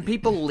 and when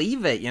people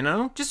leave it,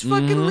 just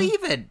fucking Mm-hmm.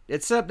 leave it.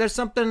 It's there's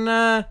something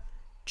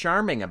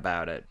charming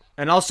about it,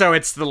 and also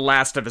it's the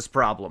last of his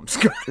problems.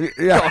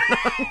 Yeah.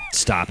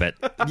 Stop it.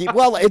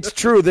 Well, it's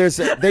true.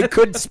 They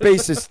could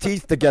space his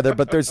teeth together,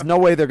 but there's no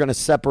way they're going to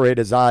separate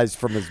his eyes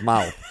from his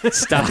mouth.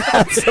 Stop.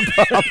 That's the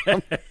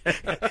problem.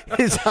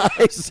 His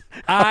eyes.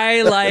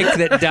 I like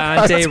that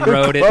Dante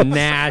wrote it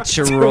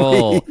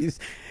natural.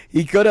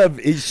 He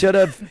should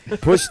have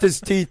pushed his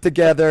teeth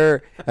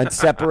together and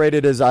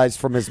separated his eyes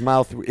from his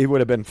mouth. He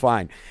would have been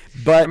fine.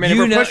 But I mean, if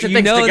You we're know- pushing you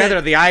things know together,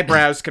 that- the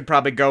eyebrows could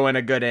probably go in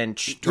a good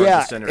inch toward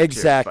the center. too,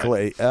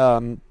 exactly.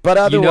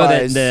 But You know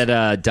otherwise,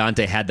 that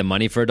Dante had the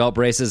money for adult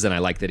braces, and I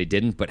like that he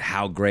didn't, but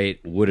how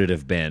great would it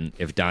have been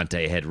if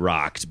Dante had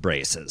rocked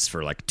braces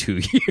for like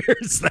 2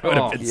 years? That would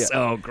have been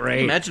so but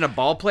great. imagine a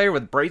ball player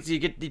with braces. You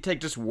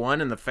take just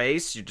one in the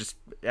face. You just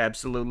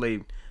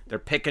absolutely. They're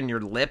picking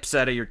your lips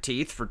out of your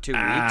teeth for 2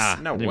 weeks.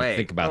 No I didn't way.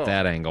 think about Oh.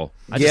 that angle.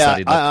 I just thought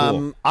he'd look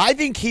cool. I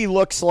think he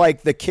looks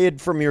like the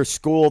kid from your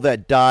school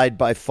that died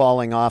by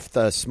falling off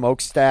the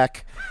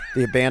smokestack,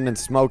 the abandoned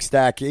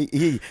smokestack.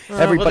 Everybody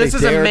Well, this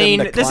is a dared him main.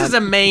 to This climb. is a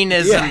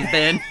mainism,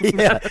 Ben.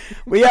 Yeah,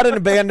 we had an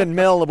abandoned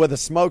mill with a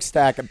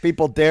smokestack, and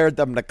people dared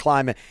them to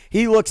climb it.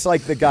 He looks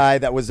like the guy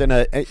that was in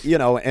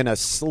a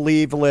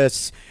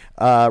sleeveless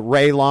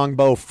Ray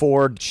Longbow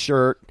Ford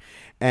shirt,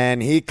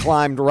 and he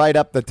climbed right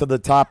up to the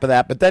top of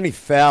that. But then he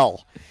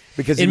fell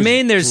because he In was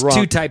Maine, there's drunk.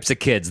 two types of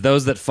kids: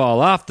 those that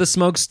fall off the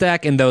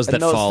smokestack and those that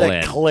And those fall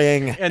that in.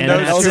 cling, And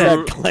those those who-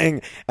 that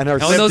cling and are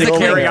those that still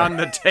carry there. on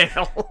the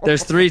tail.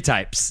 There's 3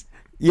 types.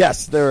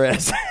 Yes, there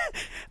is.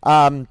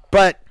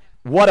 But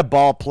what a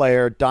ball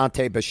player,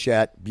 Dante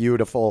Bichette,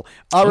 beautiful.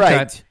 All Okay.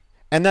 right,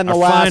 and then the Our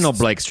last final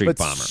Blake Street but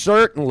bomber.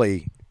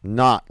 certainly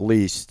not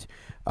least,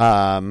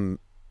 Ellis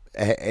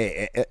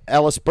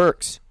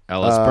Burks.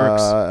 Ellis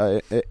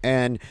Burks.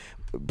 And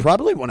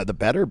probably one of the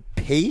better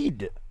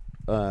paid.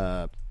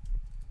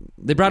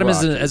 They brought him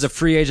as a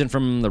free agent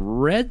from the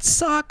Red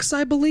Sox,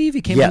 I believe.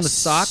 He came Yes, from the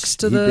Sox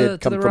to he the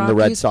did come to the from the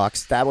Red Rockies.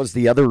 Sox. That was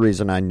the other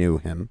reason I knew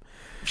him.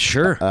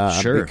 Sure.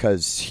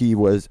 Because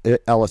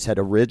Ellis had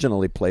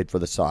originally played for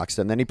the Sox,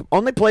 and then he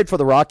only played for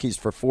the Rockies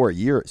for 4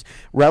 years.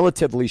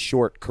 Relatively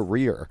short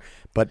career,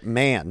 but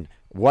man,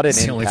 what an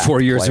It's the only impact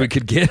 4 years player. we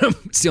could get him.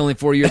 It's the only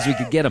 4 years we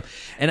could get him.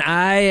 And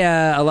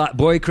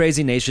Boy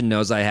Crazy Nation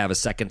knows I have a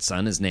second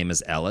son. His name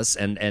is Ellis,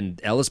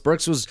 and Ellis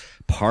Burks was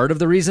part of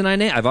the reason I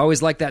named. I've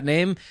always liked that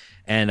name,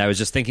 and I was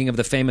just thinking of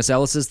the famous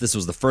Ellises. This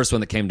was the first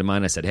one that came to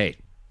mind. I said, hey,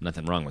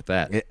 nothing wrong with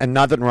that. And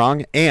nothing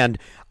wrong. And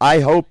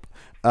I hope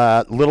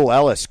little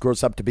Ellis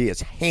grows up to be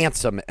as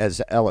handsome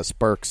as Ellis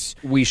Burks.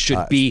 We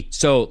should be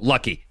so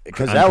lucky.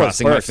 Because I'm Ellis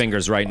crossing my Burks,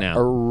 fingers right now.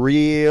 A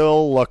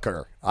real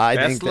looker. I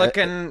think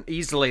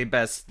Easily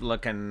best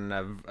looking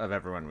of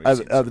everyone we've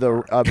seen. of the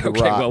Okay,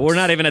 Rocks. well, we're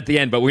not even at the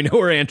end, but we know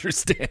where Andrew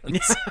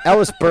stands.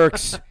 Ellis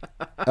Burks,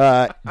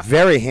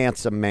 very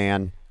handsome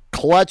man,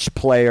 clutch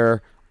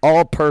player,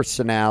 all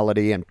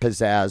personality and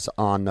pizzazz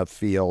on the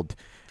field.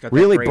 Got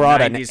Really that great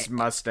brought 90s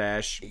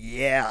mustache.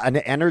 an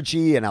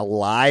energy and a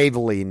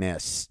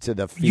liveliness to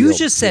the field. You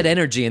just said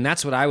energy, and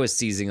that's what I was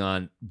seizing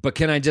on. But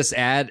can I just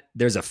add,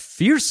 there's a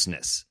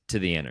fierceness to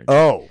the energy.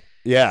 Oh,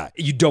 yeah.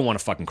 You don't want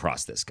to fucking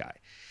cross this guy.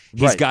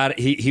 Right.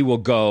 He will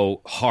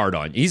go hard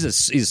on you. He's a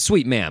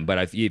sweet man, but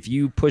if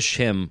you push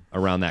him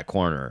around that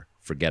corner,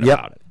 forget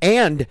about it.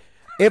 And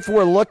if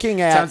we're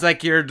looking at Sounds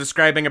like you're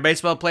describing a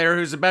baseball player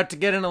who's about to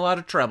get in a lot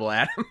of trouble,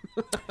 Adam.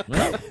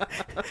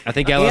 I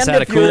think Ellis And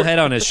had a if cool you're- head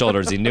on his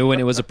shoulders. He knew when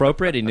it was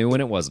appropriate. He knew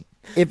when it wasn't.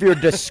 if you're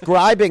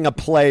describing a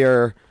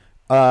player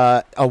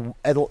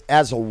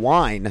as a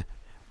wine,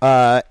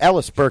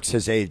 Ellis Burks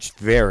has aged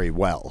very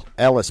well.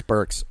 Ellis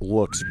Burks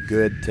looks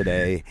good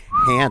today,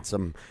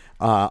 handsome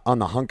on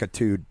the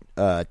hunkitude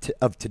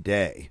of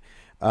today.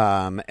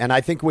 And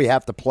I think we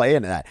have to play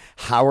into that.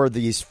 How are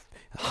these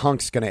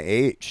hunks going to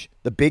age?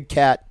 The big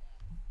cat,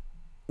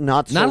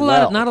 not Not a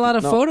lot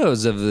of No.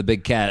 photos of the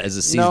big cat as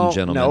a seasoned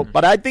gentleman. No,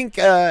 but I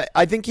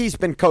think he's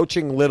been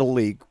coaching Little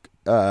League.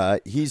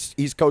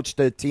 He's coached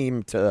a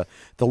team to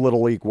the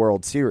Little League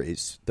World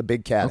Series. The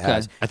big cat Okay.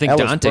 has. I think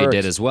Ellis Dante Burks-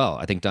 did as well.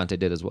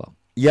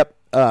 Yep.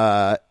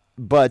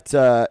 But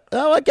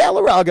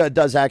Galarraga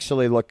does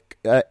actually look.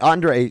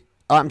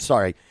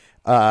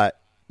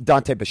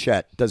 Dante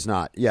Bichette does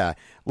not. Yeah,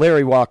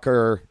 Larry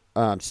Walker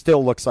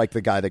still looks like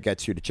the guy that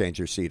gets you to change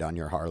your seat on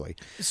your Harley.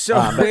 So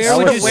where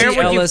would you see where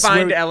would you Ellis?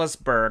 find Where- Ellis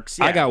Burks?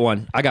 Yeah. I got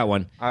one.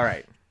 All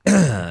right.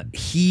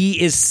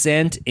 He is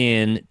sent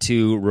in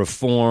to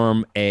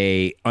reform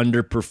a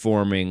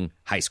underperforming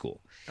high school.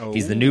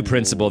 He's the new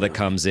principal that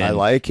comes in. I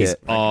like He's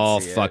it.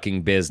 all see it.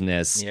 fucking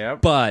business.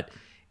 Yep. But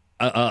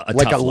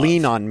like tough a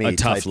lean love. on me a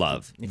tough type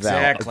love.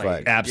 Exactly.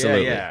 vibe.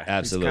 Absolutely, Yeah.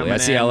 absolutely. He's I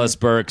see coming in. Ellis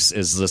Burks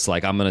is just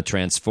like, I'm going to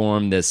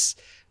transform this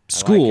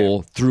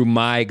school through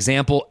my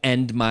example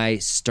and my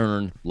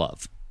stern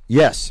love.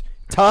 Yes,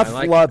 tough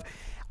like love.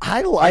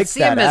 I like I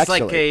see that him as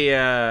actually.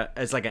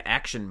 like an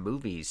action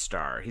movie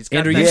star. He's got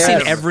Andrew, that you've kind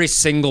seen of- every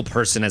single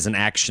person as an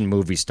action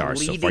movie star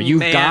so far. Leading You've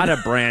man. got to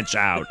branch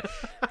out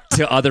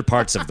to other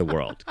parts of the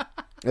world.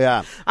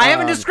 Yeah, I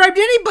haven't described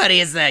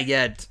anybody as that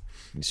yet.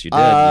 Yes, you did.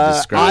 You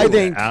described I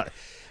think-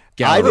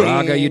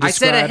 Galarraga, you I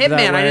said a described that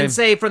hitman. I way. didn't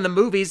say from the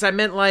movies. I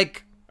meant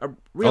like a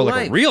real like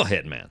life. a real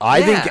hitman. I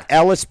Yeah. think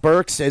Ellis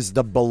Burks is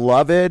the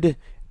beloved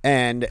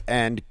and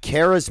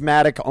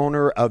charismatic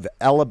owner of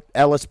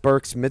Ellis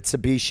Burks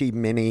Mitsubishi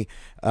Mini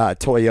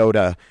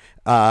Toyota.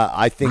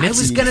 I think I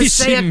was he- gonna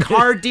say a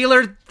car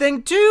dealer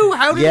thing too.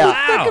 How did Yeah. you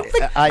fucking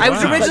think? I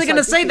was Wow. originally gonna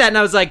I say think that, and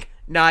I was like,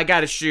 no, I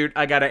gotta shoot.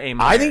 I gotta aim.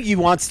 I higher. think he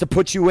wants to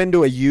put you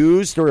into a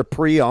used or a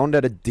pre-owned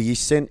at a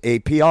decent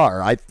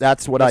APR.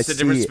 That's what What's I the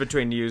difference see.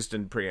 between used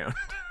and pre-owned?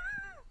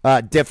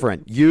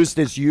 Different. Used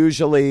is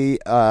usually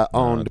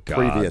owned God,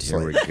 previously.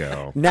 here we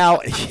go. Now,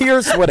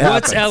 here's what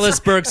happens. What's Ellis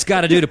Burks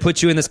got to do to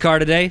put you in this car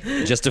today?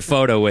 Just a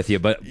photo with you,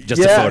 but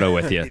just Yeah. a photo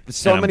with you.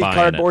 So And I'm many buying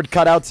cardboard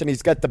cutouts, and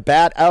he's got the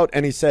bat out,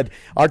 and he said,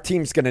 "Our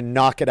team's going to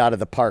knock it out of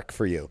the park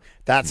for you."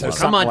 That's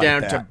Come on like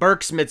down that. to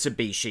Burke's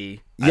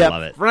Mitsubishi, I Yep.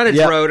 love it. frontage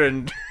Yep. road,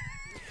 and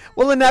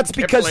Well, and that's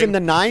because Kipling. in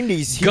the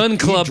 '90s, Gun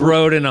Club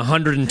Road in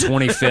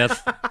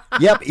 125th.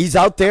 Yep, he's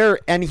out there,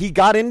 and he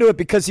got into it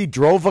because he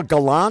drove a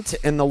Galant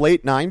in the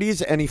late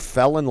 '90s, and he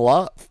fell in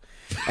love,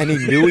 and he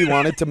knew he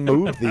wanted to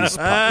move these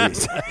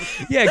puppies.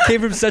 Yeah, it came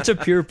from such a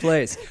pure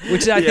place,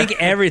 which I think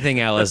everything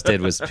Ellis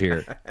did was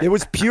pure. It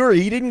was pure.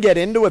 He didn't get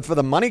into it for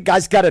the money.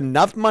 Guy's got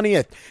enough money,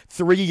 a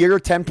 3-year,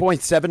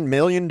 $10.7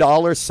 million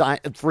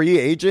free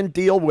agent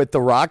deal with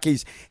the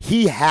Rockies.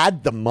 He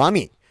had the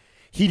money.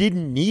 He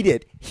didn't need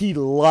it. He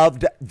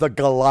loved the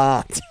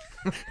Galant.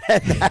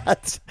 And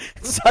that's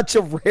such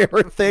a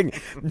rare thing.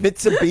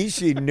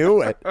 Mitsubishi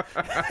knew it.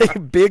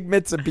 Big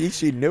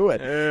Mitsubishi knew it.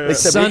 They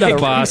said, Son "We gotta-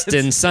 of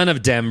Boston, son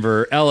of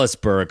Denver, Ellis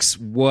Burks.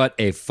 What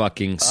a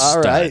fucking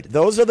stud. All right.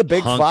 Those are the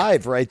big Hunk.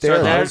 five right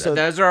there. so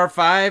those are our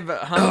 5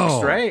 hunks,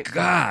 Oh, right?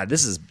 God,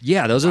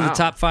 those are the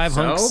top 5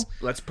 hunks. So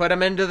let's put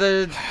them into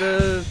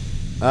the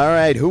All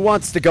right. Who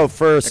wants to go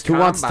first? Who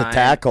wants to combine.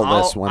 tackle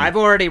this one? I've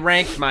already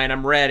ranked mine.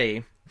 I'm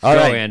ready. All Go,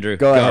 right, Andrew.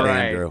 Go Go. ahead, All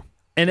right. Andrew.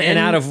 And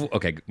out of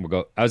we'll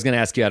go. I was going to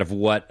ask you out of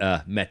what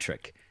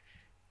metric?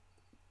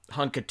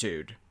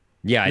 Hunkitude.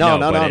 Yeah, I No,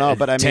 know. no,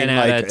 but I 10 mean,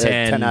 out like, of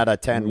 10. 10 out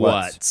of 10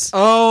 What's?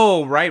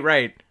 Oh,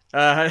 right.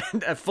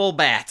 Full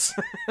bats.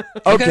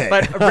 Okay.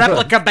 But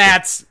replica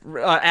bats,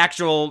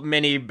 actual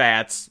mini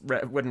bats,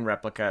 wooden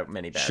replica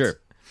mini bats. Sure.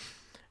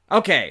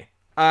 Okay.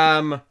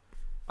 I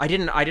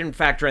didn't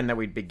factor in that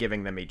we'd be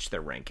giving them each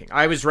their ranking.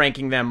 I was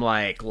ranking them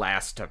like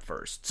last to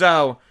first.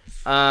 So,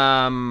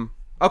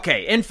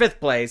 okay, in 5th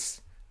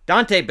place,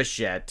 Dante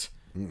Bichette.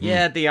 Mm-hmm.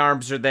 Yeah, the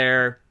arms are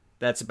there.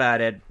 That's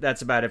about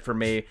it for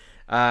me.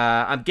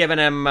 I'm giving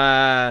him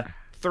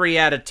 3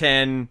 out of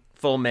 10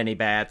 full mini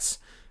bats.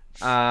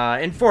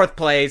 In 4th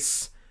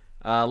place,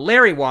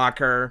 Larry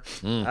Walker.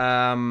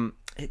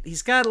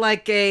 He's got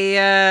like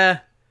a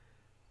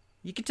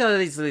you can tell that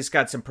he's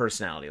got some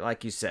personality,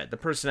 like you said. The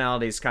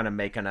personality is kind of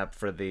making up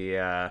for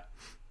the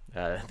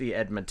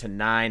Edmonton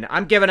 9.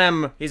 I'm giving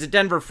him. He's a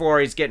Denver 4.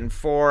 He's getting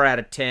 4 out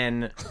of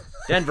 10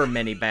 Denver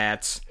mini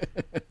bats.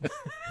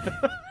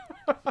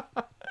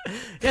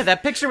 Yeah,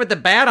 that picture with the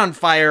bat on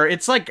fire,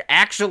 it's like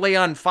actually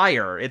on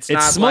fire. It's not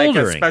like a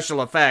smoldering.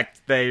 special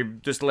effect. They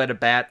just lit a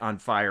bat on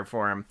fire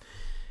for him.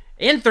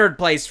 In 3rd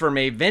place for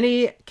me,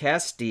 Vinny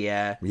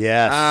Castilla.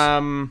 Yes.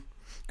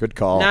 Good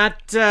call.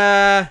 Not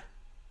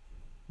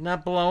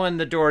blowing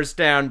the doors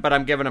down, but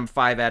I'm giving him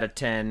 5 out of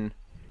 10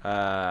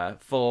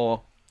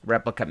 full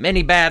replica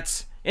mini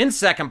bats. In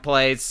 2nd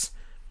place,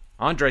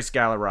 Andres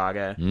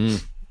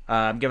Galarraga.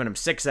 I'm giving him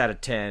 6 out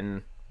of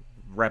 10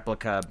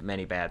 replica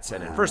mini bats.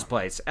 And in 1st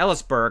place,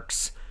 Ellis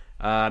Burks.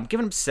 I'm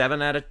giving him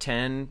 7 out of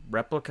 10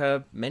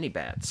 replica mini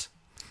bats.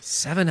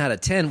 7 out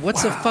of 10.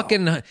 What's a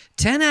fucking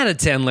 10 out of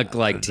 10 look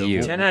like to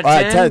you? 10 out of All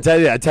 10. right, tell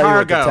you what the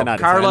Cargo. 10 out of 10.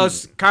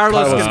 Carlos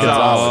Gonzalez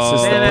Gonzalez.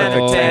 is the 10 out of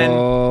perfect 10.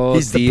 Oh,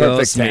 He's the Dios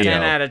perfect man. mío.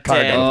 10 out of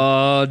 10.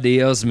 Oh,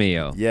 Dios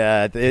mío.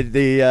 Yeah,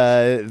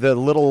 the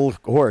little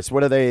horse.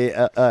 What do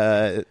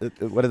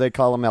they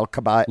call him? El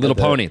Caballo. Little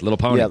pony.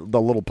 Yeah,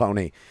 the little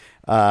pony.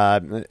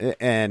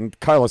 And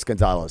Carlos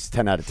Gonzalez,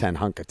 10 out of 10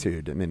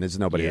 hunkitude. I mean, there's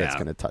nobody that's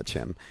going to touch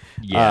him.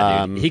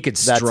 Yeah, dude. He could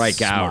That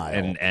strike out,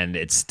 smile. and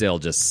it's still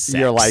just sex.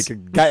 You're like,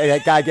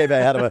 that guy gave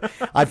a head of a.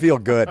 I feel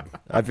good.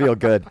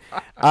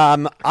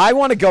 I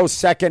want to go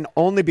second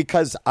only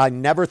because I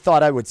never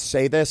thought I would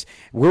say this.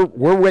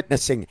 We're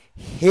witnessing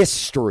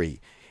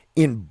history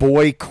in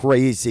boy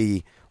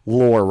crazy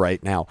lore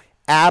right now.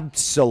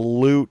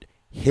 Absolute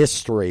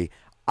history.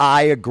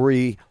 I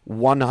agree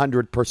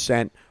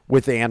 100%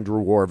 with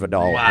Andrew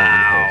Warvidal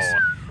on his.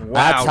 Wow.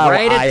 That's how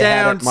Write I it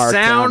had down. it marked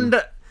down.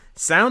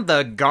 Sound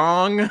the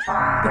gong.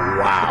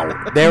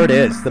 Wow. There it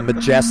is, the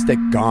majestic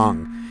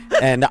gong.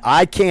 And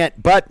I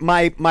can't. But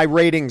my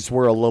ratings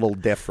were a little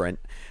different.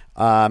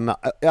 And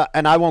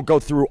I won't go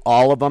through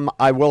all of them.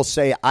 I will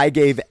say I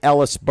gave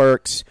Ellis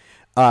Burks.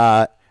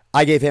 I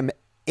gave him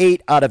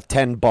 8 out of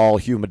 10 ball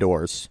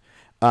humidors.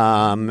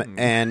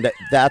 And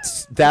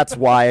that's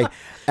why.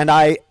 And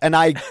I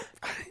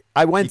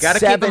went. You got to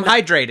 7. keep him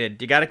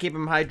hydrated. You got to keep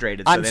him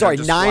hydrated. So I'm sorry,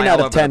 9 out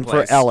of 10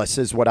 for Ellis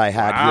is what I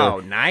had wow,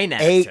 here. 9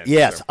 out 8, of 10.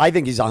 yes, I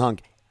think he's a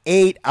hunk.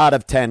 8 out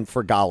of 10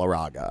 for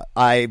Galarraga.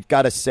 I've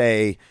got to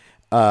say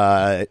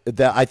that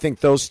I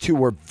think those two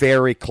were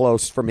very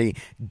close for me.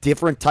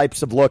 Different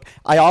types of look.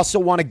 I also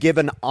want to give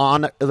an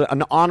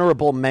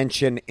honorable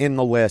mention in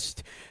the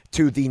list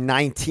to the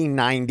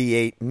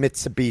 1998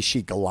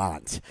 Mitsubishi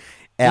Galant,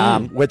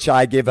 which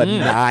I give a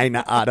 9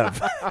 out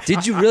of.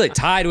 Did you really?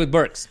 Tied with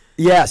Burks.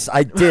 Yes,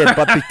 I did,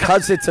 but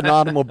because it's an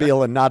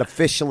automobile and not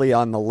officially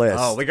on the list.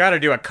 Oh, we got to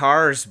do a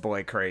Cars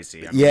Boy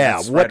Crazy. I mean, yeah,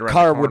 that's what right around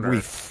car the would corner.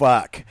 we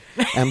fuck?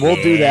 And we'll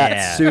do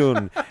that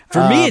soon.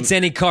 For me, it's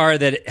any car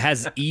that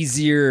has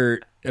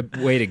easier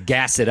way to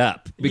gas it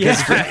up.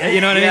 Because,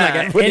 you know what I mean? Yeah.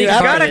 Like When any you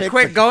car gotta that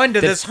quit going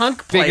to that this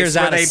hunk place figures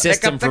where out a they pick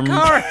system up the for,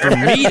 car. for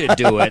me to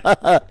do it,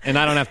 and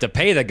I don't have to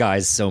pay the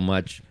guys so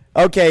much.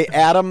 Okay,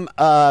 Adam,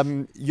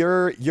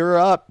 you're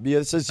up.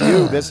 This is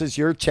you. This is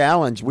your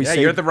challenge. Yeah,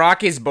 you're the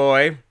Rockies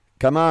boy.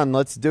 Come on,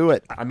 let's do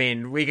it. I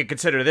mean, we could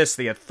consider this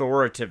the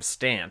authoritative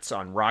stance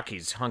on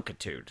Rocky's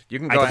hunkitude. You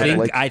can go I ahead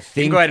think, and, I you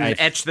think, can go ahead I and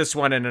etch this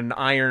one in an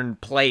iron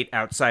plate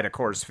outside of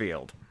Coors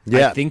Field.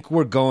 Yeah. I think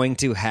we're going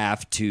to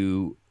have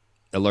to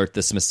alert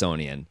the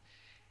Smithsonian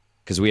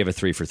because we have a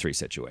 3-for-3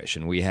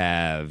 situation. We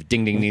have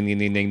ding ding ding ding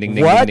ding ding ding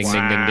ding What? ding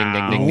ding ding ding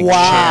ding ding ding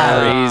Wow.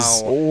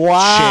 cherries,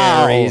 Wow.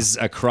 cherries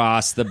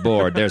across the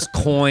board. There's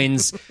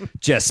coins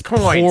just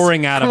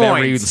pouring out of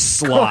every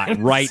slot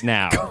right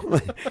now.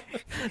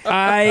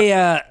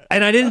 I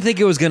didn't think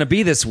it was going to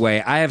be this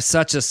way. I have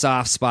such a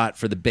soft spot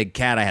for the big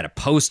cat. I had a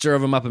poster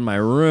of him up in my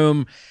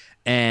room.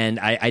 And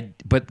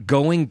but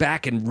going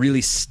back and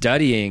really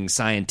studying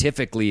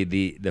scientifically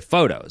the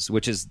photos,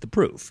 which is the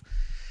proof,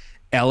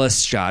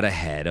 Ellis shot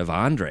ahead of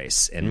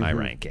Andres in my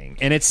ranking,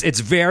 and it's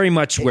very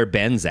much where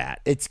Ben's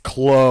at. It's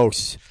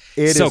close.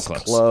 It So is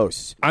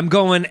close. I'm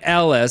going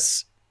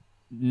Ellis.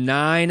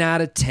 9 out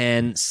of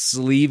 10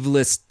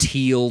 sleeveless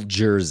teal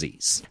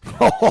jerseys.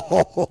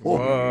 Oh,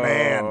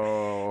 man.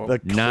 The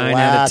 9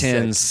 out of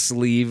 10 classic.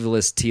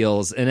 sleeveless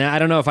teals. And I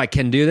don't know if I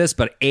can do this,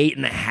 but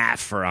 8.5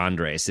 for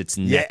Andres. It's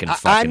neck and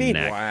fucking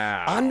neck.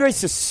 Wow.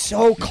 Andres is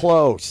so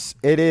close.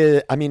 It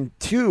is. I mean,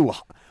 2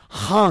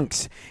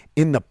 hunks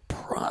in the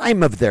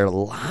prime of their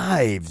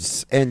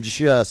lives and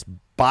just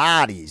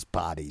bodies.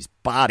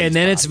 And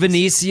then it's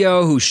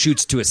Vinicio who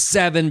shoots to a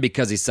 7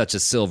 because he's such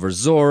a silver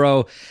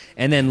Zorro.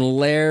 And then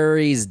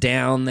Larry's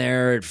down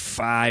there at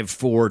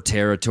 5-4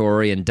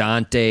 territory, and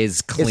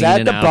Dante's cleaning Is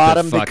that the out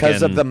bottom the because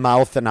of fucking- the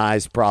mouth and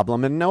eyes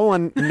problem? And no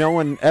one,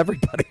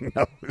 everybody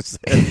knows.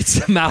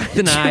 It's a mouth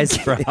and eyes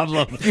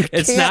problem.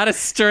 It's can't- not a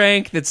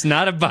strength. It's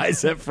not a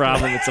bicep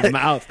problem. It's a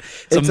mouth.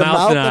 It's a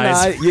mouth and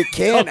eyes. You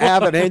can't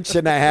have an inch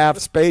and a half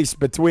space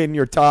between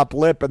your top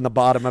lip and the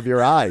bottom of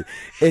your eye.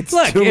 It's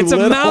Look, too it's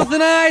little. a mouth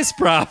and eyes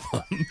problem.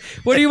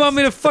 What do you want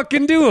me to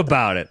fucking do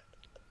about it?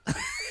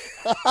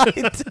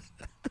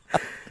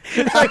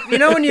 Like, you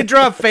know when you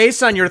draw a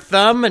face on your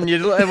thumb and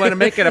you want to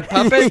make it a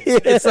puppet?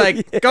 It's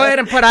like, go ahead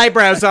and put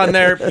eyebrows on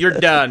there. You're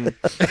done.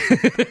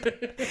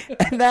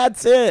 And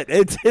that's it.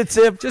 It's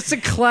if Just a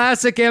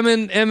classic M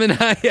and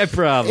I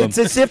problem. It's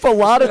as if a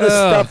lot of the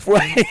stuff,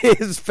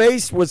 his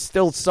face was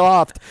still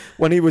soft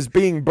when he was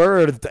being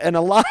birthed, and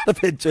a lot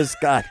of it just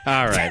got.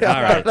 All right.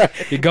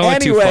 You're going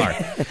Anyway.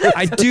 too far.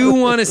 I do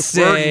want to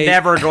say We're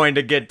never going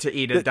to get to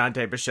eat at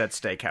Dante Bichette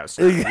Steakhouse.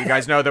 now. You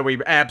guys know that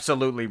we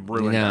absolutely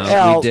ruined No. it.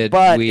 Hell, we did-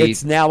 but we-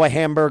 it's now a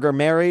Hamburger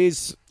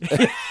Mary's.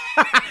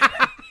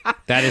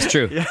 that is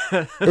true.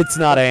 It's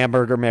not a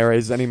Hamburger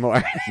Mary's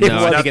anymore. No,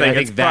 I nothing. think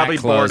It's that probably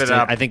closed. boarded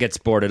up. I think it's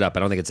boarded up. I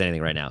don't think it's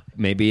anything right now.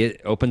 Maybe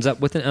it opens up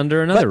with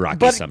under another Rocky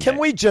But someday. can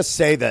we just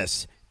say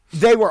this?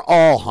 They were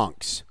all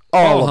hunks.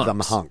 All All of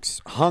them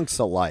hunks. hunks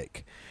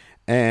alike.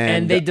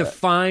 and they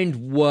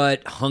defined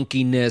what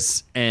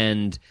hunkiness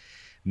and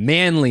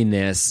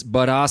manliness,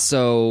 but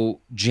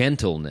also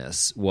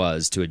gentleness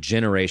was to a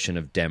generation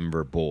of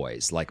Denver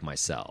boys like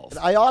myself.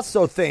 I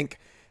also think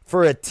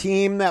for a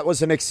team that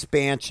was an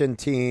expansion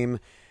team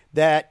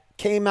that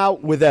came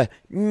out with a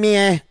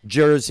meh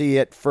jersey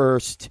at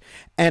first,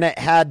 and it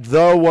had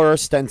the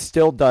worst, and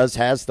still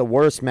has the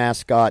worst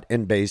mascot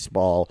in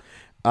baseball.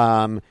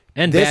 And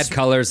bad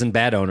colors and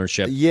bad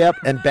ownership. Yep,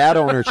 and bad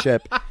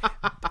ownership.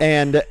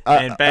 and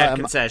bad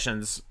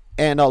concessions.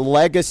 and a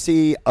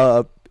legacy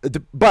of,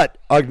 but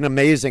an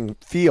amazing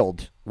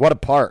field. What a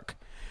park!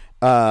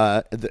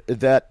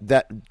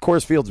 That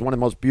Coors Field is one of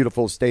the most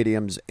beautiful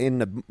stadiums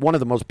in one of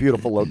the most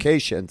beautiful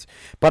locations.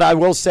 But I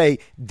will say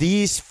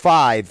these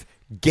five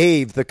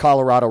gave the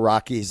Colorado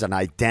Rockies an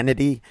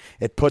identity.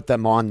 It put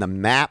them on the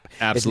map.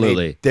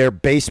 Absolutely. Their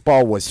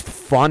baseball was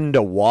fun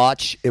to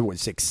watch. It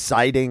was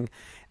exciting.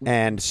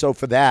 And so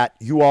for that,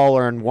 you all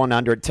earn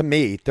 100. To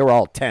me, they're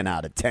all 10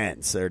 out of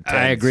 10s. They're 10s.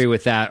 I agree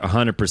with that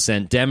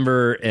 100%.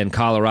 Denver and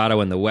Colorado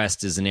in the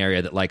West is an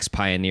area that likes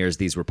pioneers.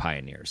 These were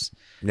pioneers.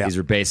 Yeah. These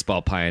were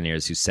baseball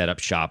pioneers who set up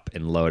shop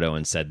in Lodo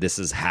and said, this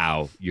is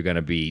how you're going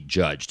to be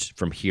judged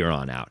from here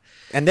on out.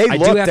 And they I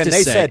do looked have and to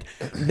they say-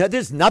 said, no,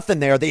 there's nothing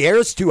there. The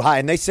air's too high.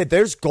 And they said,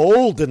 there's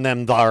gold in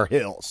them thar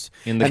hills.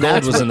 And the And gold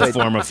that's was what in the they-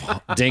 form of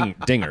dingers.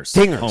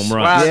 Dingers. Home runs.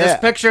 Wow, Yeah. this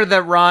picture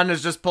that Ron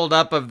has just pulled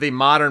up of the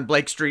modern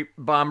Blake Street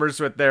Bombers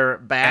with their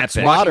bats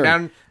Epic. walking Modern.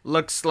 down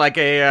looks like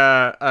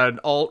an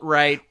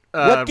alt-right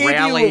What gave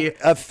rally. you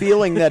a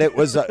feeling that it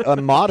was a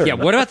modern? Yeah,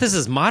 what about this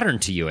is modern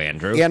to you,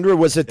 Andrew? Andrew,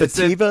 was it the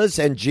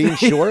Tevas and jean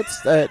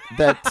shorts that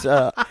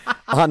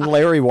on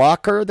Larry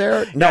Walker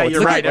there? No, Yeah, it's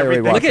you're not right, Larry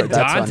everything. Walker. Look at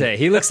That's on- Dante.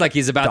 He looks like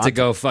he's about to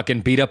go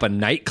fucking beat up a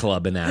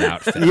nightclub in that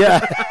outfit.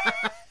 Yeah.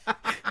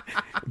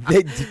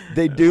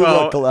 They do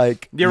Well, look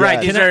like. You're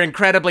right. yeah. These are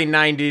incredibly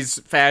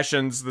 90s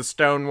fashions. The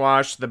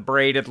stonewash, the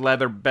braided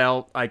leather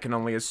belt, I can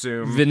only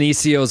assume.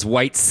 Vinicio's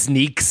white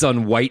sneaks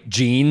on white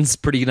jeans.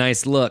 Pretty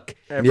nice look.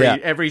 Yeah.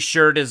 Every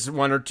shirt is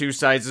 1 or 2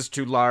 sizes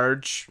too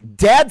large.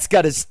 Dad's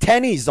got his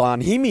tennies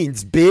on. He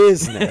means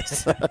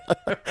business.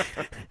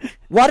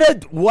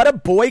 What a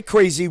boy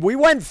crazy. We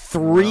went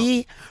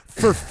 3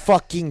 for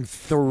fucking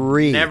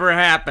 3. Never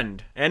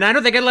happened. And I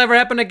don't think it'll ever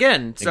happen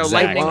again. So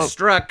Exactly. lightning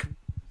struck.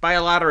 Buy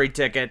a lottery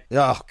ticket.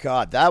 Oh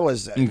God, that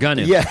was Gun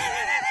him. yeah.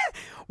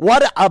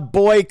 What a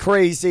boy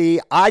crazy.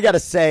 I gotta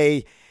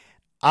say,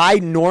 I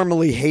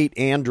normally hate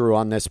Andrew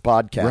on this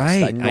podcast.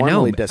 Right, I I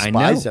normally know.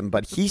 despise him,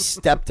 but he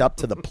stepped up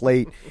to the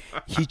plate.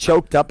 He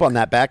choked up on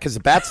that bat because the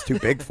bat's too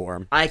big for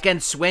him. I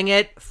can swing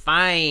it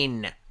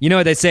fine. You know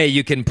what they say?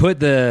 You can put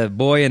the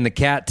boy in the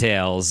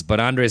cattails, but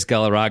Andres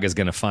Galarraga is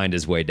going to find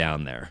his way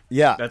down there.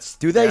 Yeah. That's-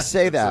 Do they yeah,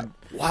 say that's that?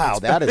 Wow,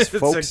 that is It's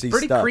folksy a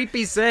pretty stuff.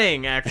 creepy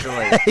saying,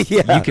 actually.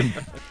 Yeah.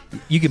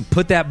 You can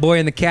put that boy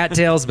in the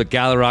cattails, but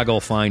Galarraga will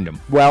find him.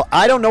 Well,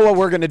 I don't know what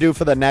we're going to do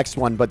for the next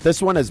one, but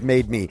this one has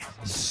made me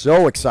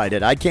so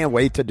excited. I can't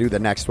wait to do the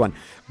next one.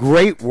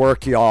 Great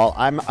work, y'all.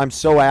 I'm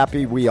so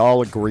happy we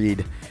all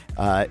agreed.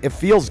 It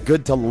feels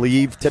good to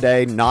leave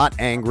today, not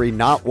angry,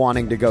 not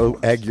wanting to go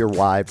egg your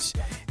wives.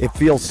 It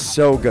feels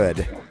so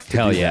good.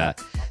 Hell yeah.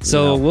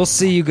 So we'll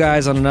see you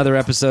guys on another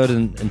episode,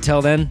 and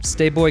until then,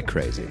 stay boy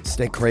crazy.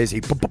 Stay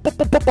crazy. Boy,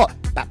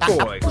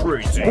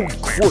 crazy.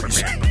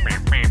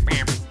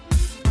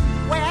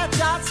 We're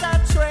just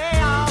a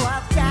trio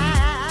of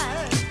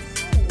guys.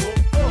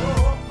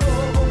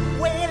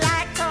 We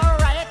like to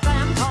rate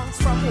them tongues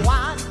from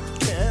 1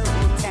 to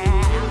 10.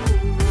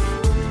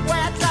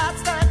 We're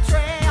just a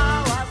trio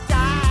of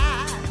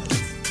guys.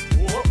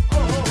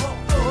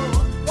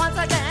 Once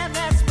again,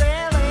 this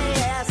really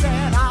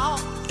isn't all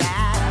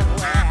that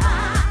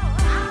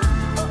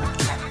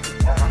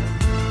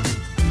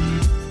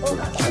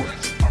Boy,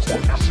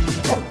 crazy.